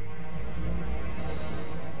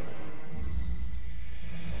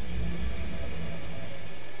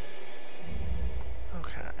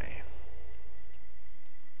 Okay.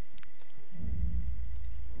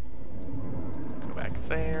 Go back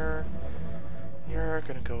there. You're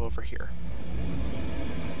gonna go over here.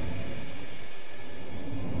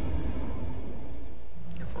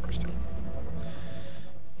 You're foresting.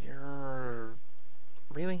 You're...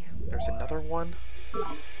 Really? There's another one?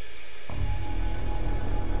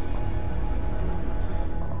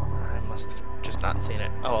 I must have just not seen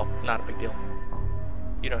it. Oh, well, not a big deal.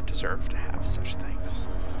 You don't deserve to have such things.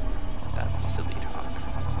 That's silly talk.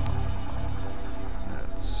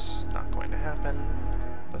 That's not going to happen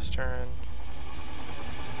this turn.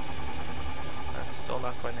 That's still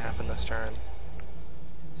not going to happen this turn.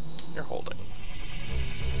 You're holding.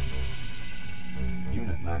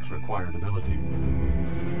 Unit max required ability.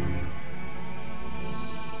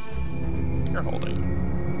 You're holding.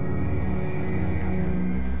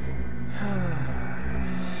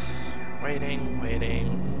 Waiting, waiting.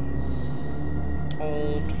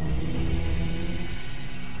 Hold.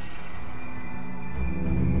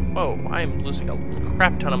 Whoa, I'm losing a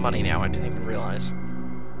crap ton of money now, I didn't even realize.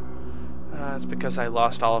 It's because I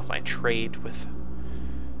lost all of my trade with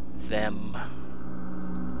them.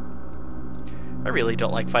 I really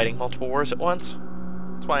don't like fighting multiple wars at once.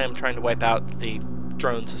 That's why I'm trying to wipe out the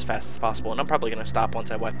drones as fast as possible, and I'm probably going to stop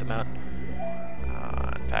once I wipe them out.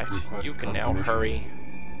 In fact, Request you can now confirmation. hurry.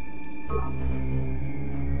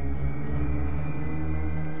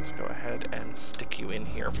 Let's go ahead and stick you in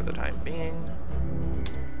here for the time being.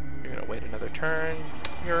 You're gonna wait another turn.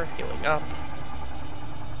 You're healing up.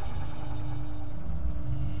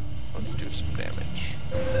 Let's do some damage.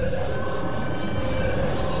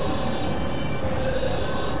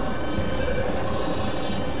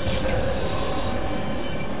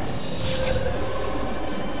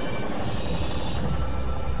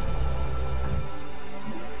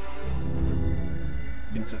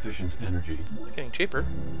 Insufficient energy. It's getting cheaper.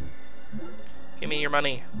 Give me your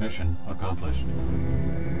money. Mission accomplished.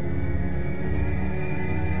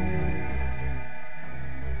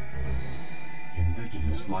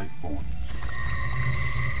 Indigenous life form.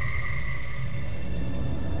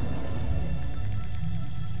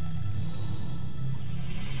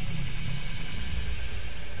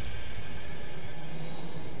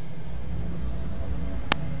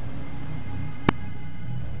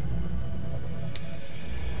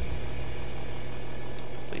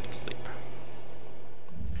 Sleep, sleep.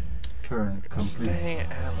 Turn complete. Stay,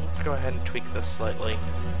 and let's go ahead and tweak this slightly.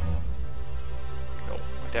 Oh,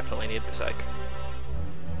 I definitely need the psych.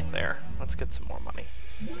 There, let's get some more money.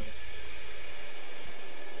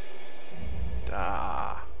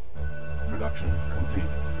 Production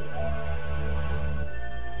complete.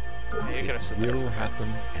 Yeah, you're gonna sit there. It will happen,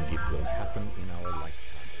 and it will happen in our lifetime.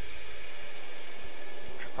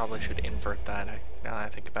 Probably should invert that now that I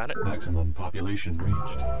think about it. Maximum population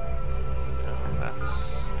reached. That's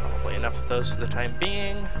probably enough of those for the time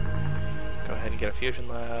being. Go ahead and get a fusion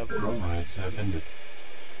lab. Drone rides have ended.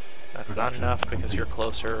 That's not enough because you're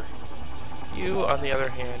closer. You, on the other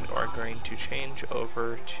hand, are going to change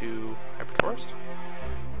over to Hyperforce.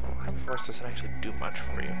 Hyperforce doesn't actually do much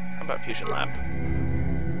for you. How about Fusion Lab?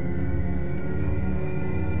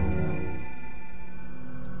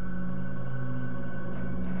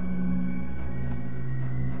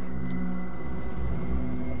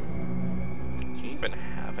 Do you even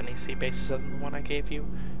have any sea bases other than the one I gave you?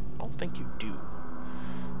 I don't think you do.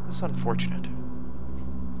 This is unfortunate.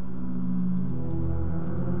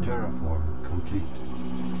 Terraform complete.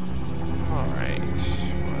 Alright,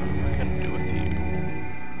 what am I gonna do with you?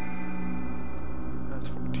 That's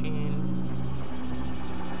 14.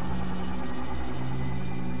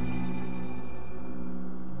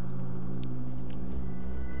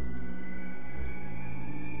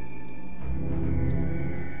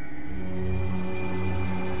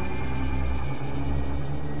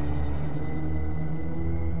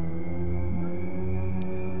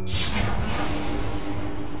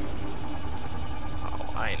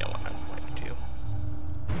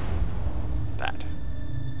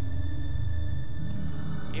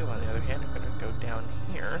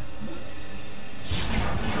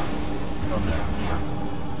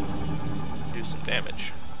 Do some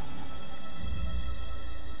damage.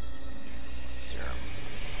 0.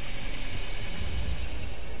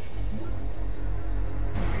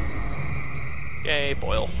 Yay,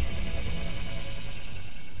 boil.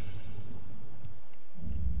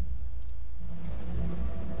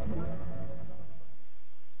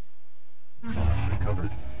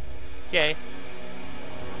 Recovered. Yay.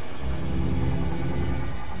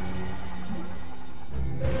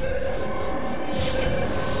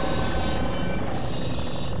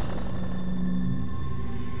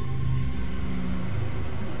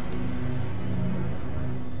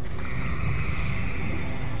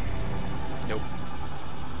 Nope.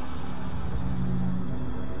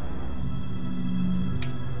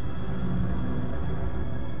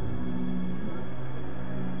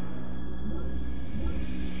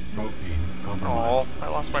 Probe beam Oh, compromised. I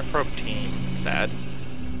lost my probe team. Sad.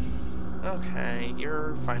 Okay,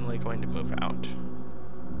 you're finally going to move out.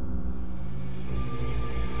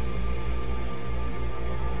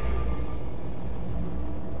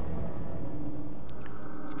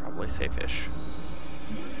 It's probably safe-ish.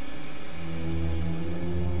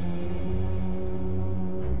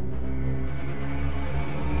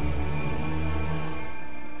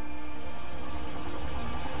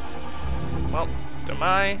 Well, to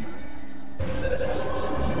my...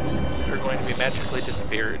 You're going to be magically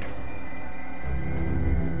disappeared.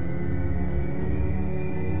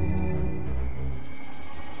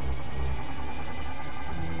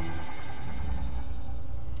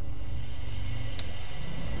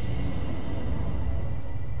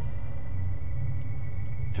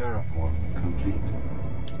 Terraform complete.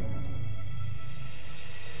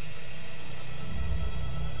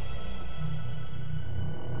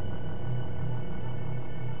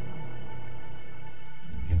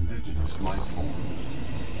 Indigenous life form.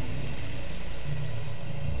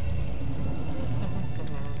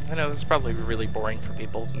 I know this is probably really boring for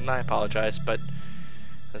people, and I apologize, but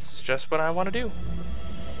this is just what I want to do.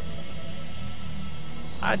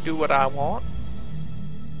 I do what I want.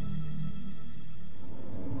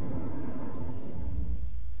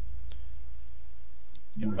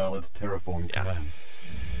 invalid terraform command.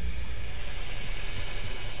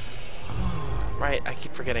 Right, I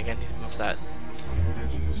keep forgetting I need to move that.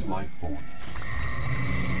 Indigenous life form.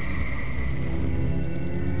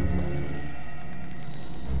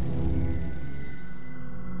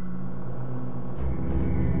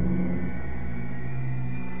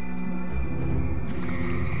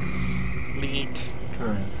 Leet.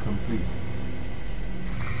 Turn complete.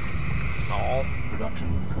 Oh.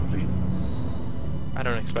 Production complete. I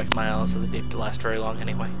don't expect my Isles of the Deep to last very long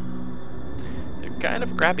anyway. They're kind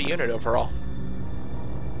of a crappy unit overall.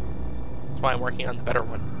 That's why I'm working on the better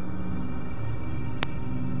one.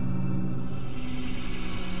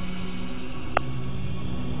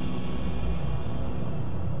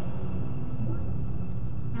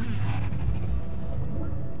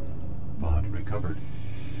 Pod recovered.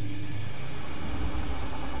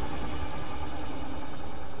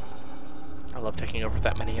 I love taking over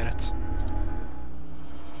that many units.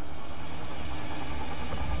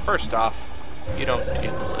 First off, you don't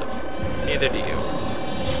get to live. Neither do you.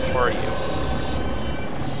 Or you.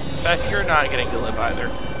 In fact, you're not getting to live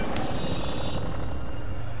either.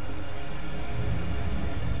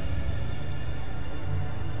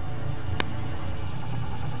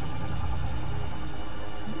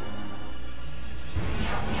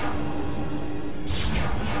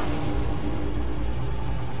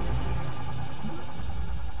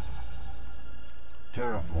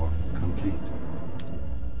 Terraform complete.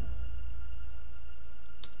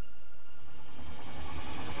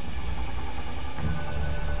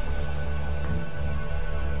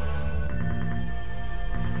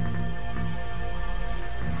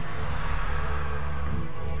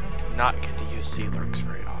 Not get to use sea lurks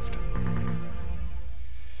very often.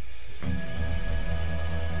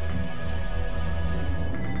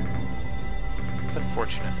 It's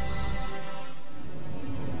unfortunate.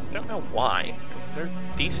 Don't know why. They're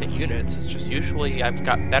decent units, it's just usually I've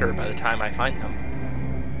got better by the time I find them.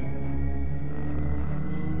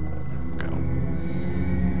 Go.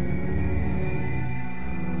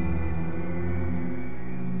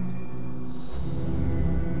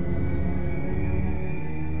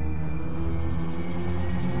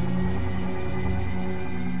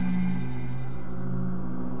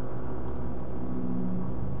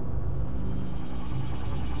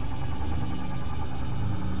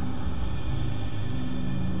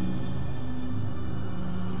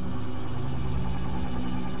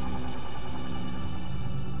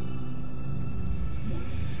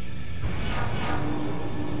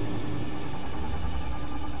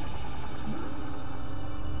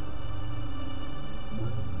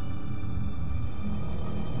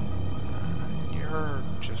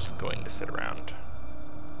 Just going to sit around.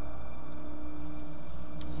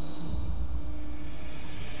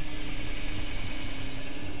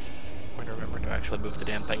 I'm going to remember to actually move the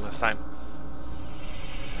damn thing this time.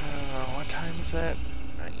 What time is it?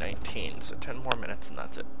 9:19, so 10 more minutes and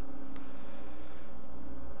that's it.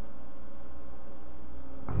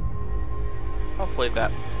 Hopefully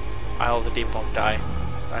that Isle of the Deep won't die.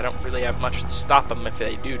 I don't really have much to stop them if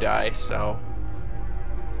they do die, so...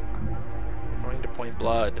 Going to Point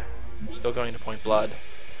Blood. Still going to Point Blood.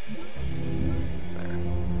 There.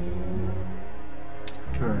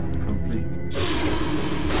 Turn complete.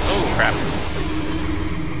 Oh crap.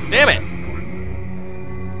 Damn it!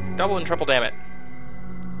 Double and triple damn it.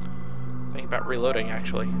 Thinking about reloading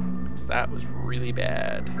actually. Because that was really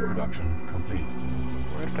bad. Production complete.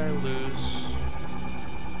 Where did I lose?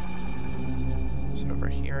 Is it over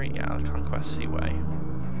here? Yeah, the Conquest Seaway.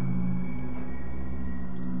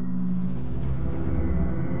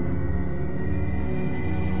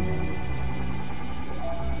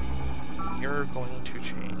 You're going to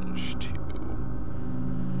change to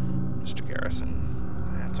Mr. Garrison.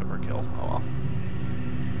 That's overkill. Oh well.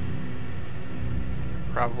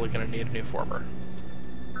 Probably going to need a new former.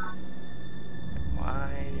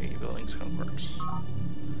 Why are you building skunkworks?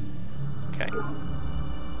 Okay.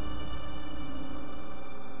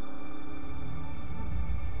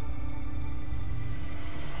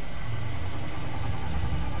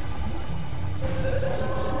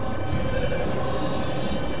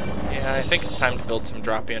 Yeah, I think it's time to build some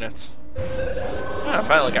drop units. Oh, I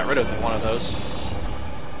finally got rid of one of those.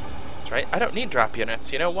 That's right, I don't need drop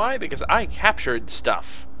units. You know why? Because I captured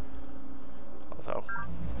stuff. Although,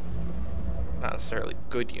 not necessarily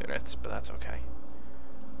good units, but that's okay.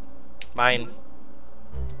 Mine.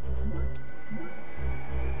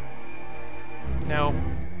 No.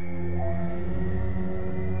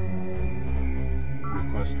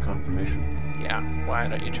 Request confirmation. Yeah, why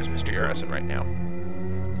don't you choose Mr. Garrison right now?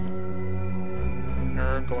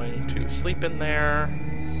 You're going to sleep in there.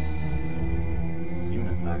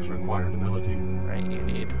 Unit SMAC's required ability. Right, you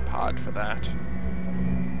need pod for that.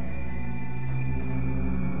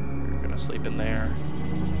 You're gonna sleep in there.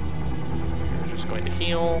 You're just going to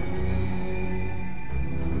heal.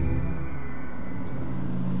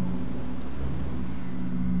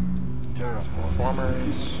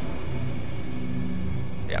 Performers.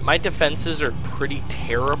 Yeah, my defenses are pretty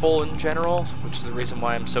terrible in general, which is the reason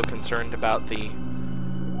why I'm so concerned about the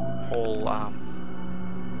whole,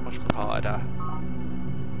 whatchamacallit,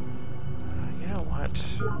 you know what?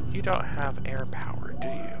 You don't have air power, do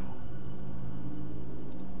you?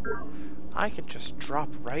 I can just drop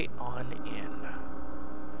right on in.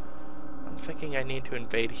 I'm thinking I need to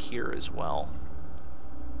invade here as well.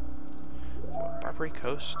 So, Barbary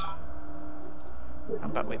Coast. How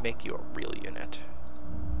about we make you a real unit?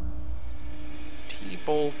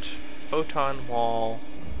 T-bolt, photon wall,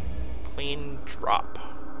 clean drop.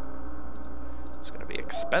 It's gonna be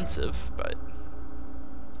expensive, but...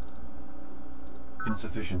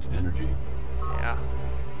 Insufficient energy. yeah.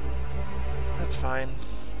 That's fine.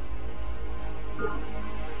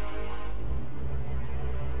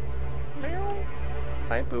 Meow.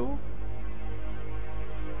 Hi, boo.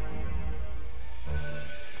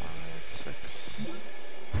 5, 6.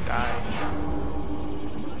 Die.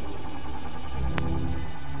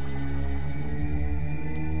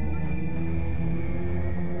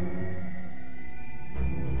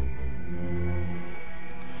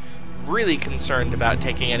 Really concerned about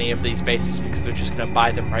taking any of these bases because they're just going to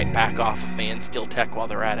buy them right back off of me and steal tech while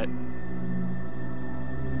they're at it.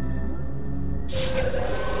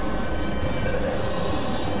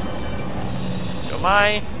 Go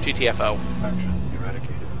my GTFO. Action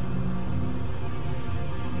eradicated.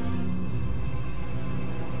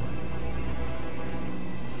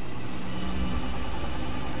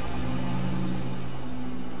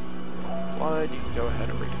 Blood, you can go ahead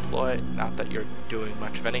and redeploy it. Not that you're doing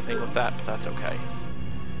much of anything with that, but that's okay.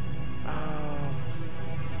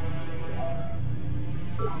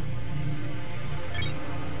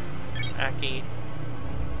 Aki.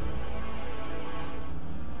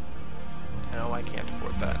 No, I can't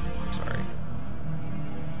afford that. Sorry.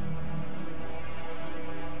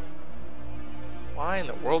 Why in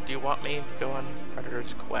the world do you want me to go on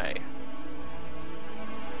Predator's Quay?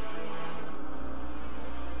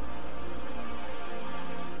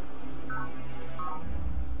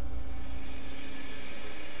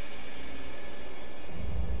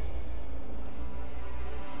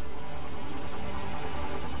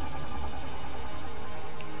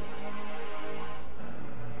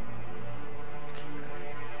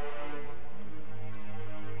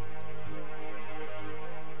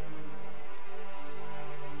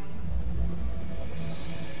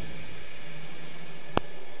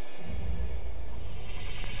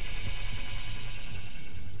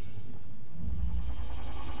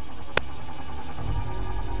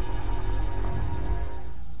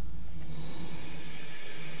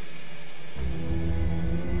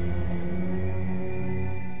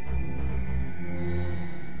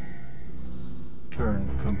 Turn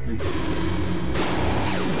complete.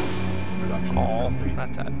 Production complete.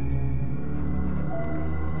 That's it.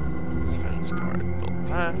 Svensgaard built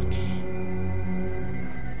that.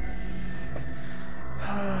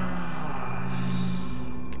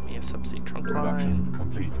 Give me a subsea trunk Production line.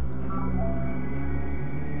 complete.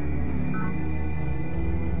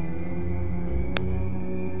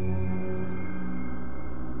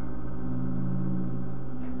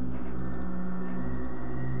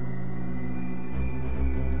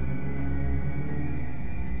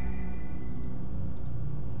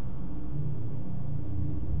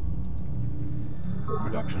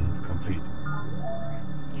 Production complete.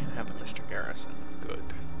 You have a Mr. Garrison. Good.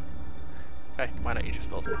 Okay, why don't you just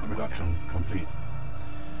build it? Production complete.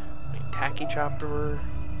 I mean, tacky chopper.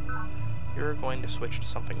 You're going to switch to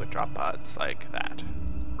something with drop pods like that.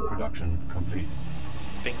 Production complete.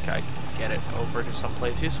 Think I can get it over to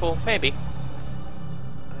someplace useful? Maybe.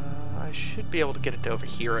 I should be able to get it over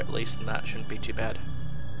here at least, and that shouldn't be too bad.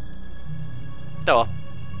 Oh well.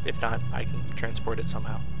 If not, I can transport it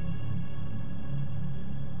somehow.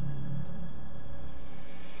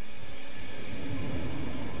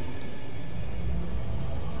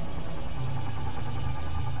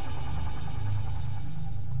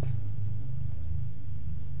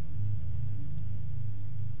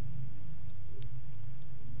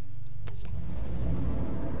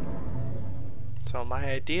 So my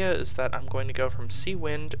idea is that I'm going to go from Sea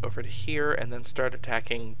Wind over to here and then start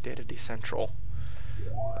attacking Data Decentral.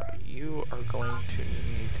 You are going to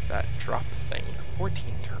need that drop thing.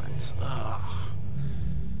 14 turns. Ugh.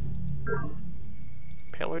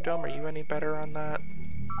 Paler Dome, are you any better on that?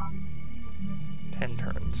 10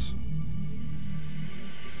 turns.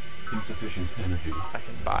 Insufficient energy. I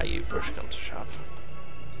can buy you push comes to shove.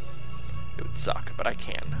 It would suck, but I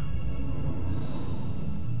can.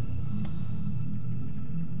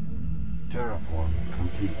 Terraform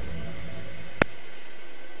complete.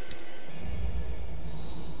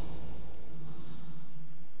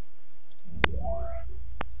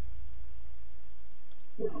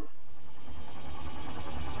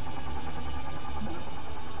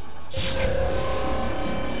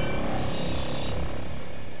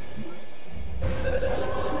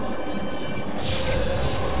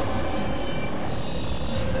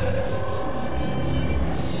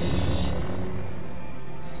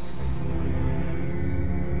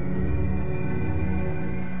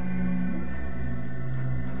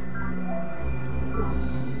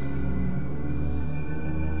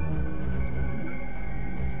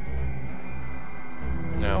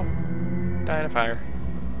 No. Die in a fire.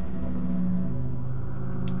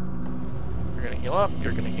 You're gonna heal up,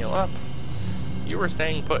 you're gonna heal up. You are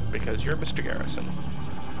staying put because you're Mr. Garrison.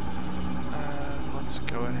 Let's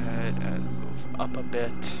go ahead and move up a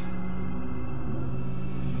bit.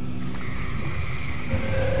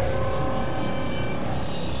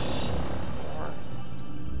 More.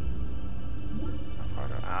 How far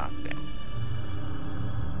do damn.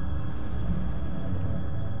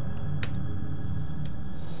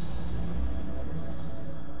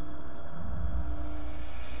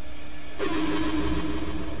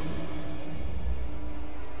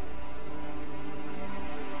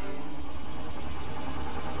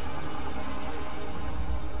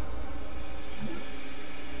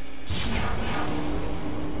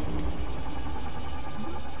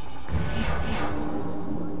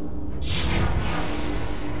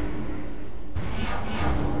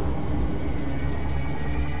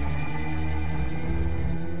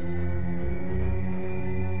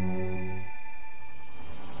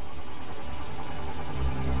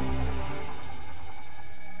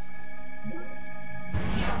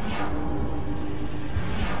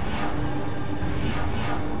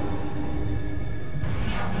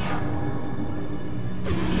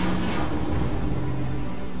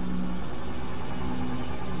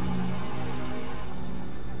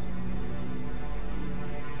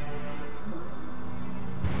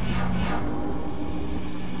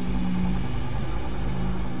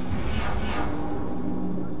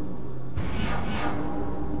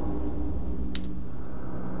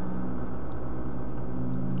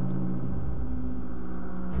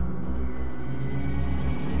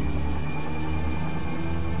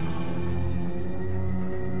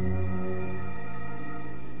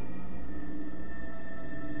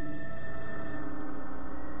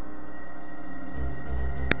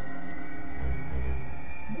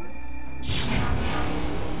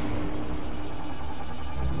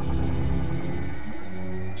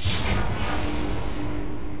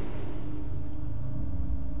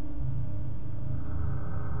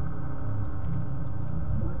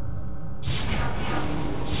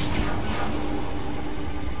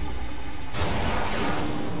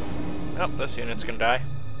 Oh, this unit's gonna die.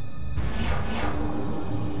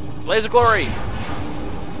 Blaze of glory!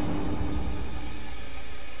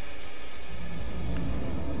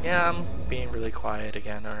 Yeah, I'm being really quiet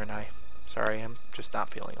again, aren't I? Sorry, I'm just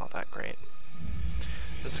not feeling all that great.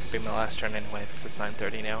 This is gonna be my last turn anyway, because it's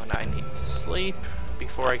 9:30 now, and I need to sleep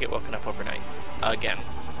before I get woken up overnight. Again.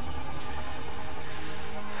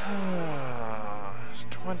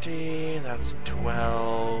 20, that's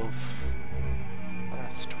 12.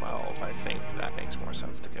 That's 12. I think that makes more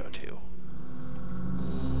sense to go to.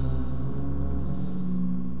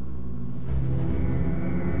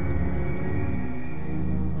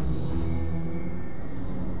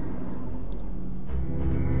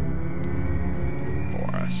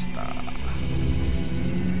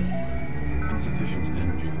 Insufficient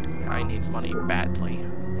energy. I need money badly.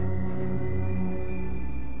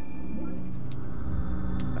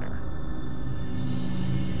 There.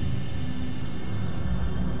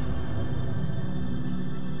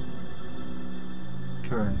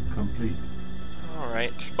 Turn complete.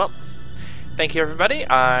 Alright, well, thank you everybody.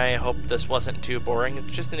 I hope this wasn't too boring. It's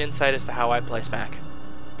just an insight as to how I play SMAC.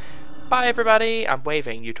 Bye everybody! I'm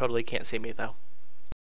waving, you totally can't see me though.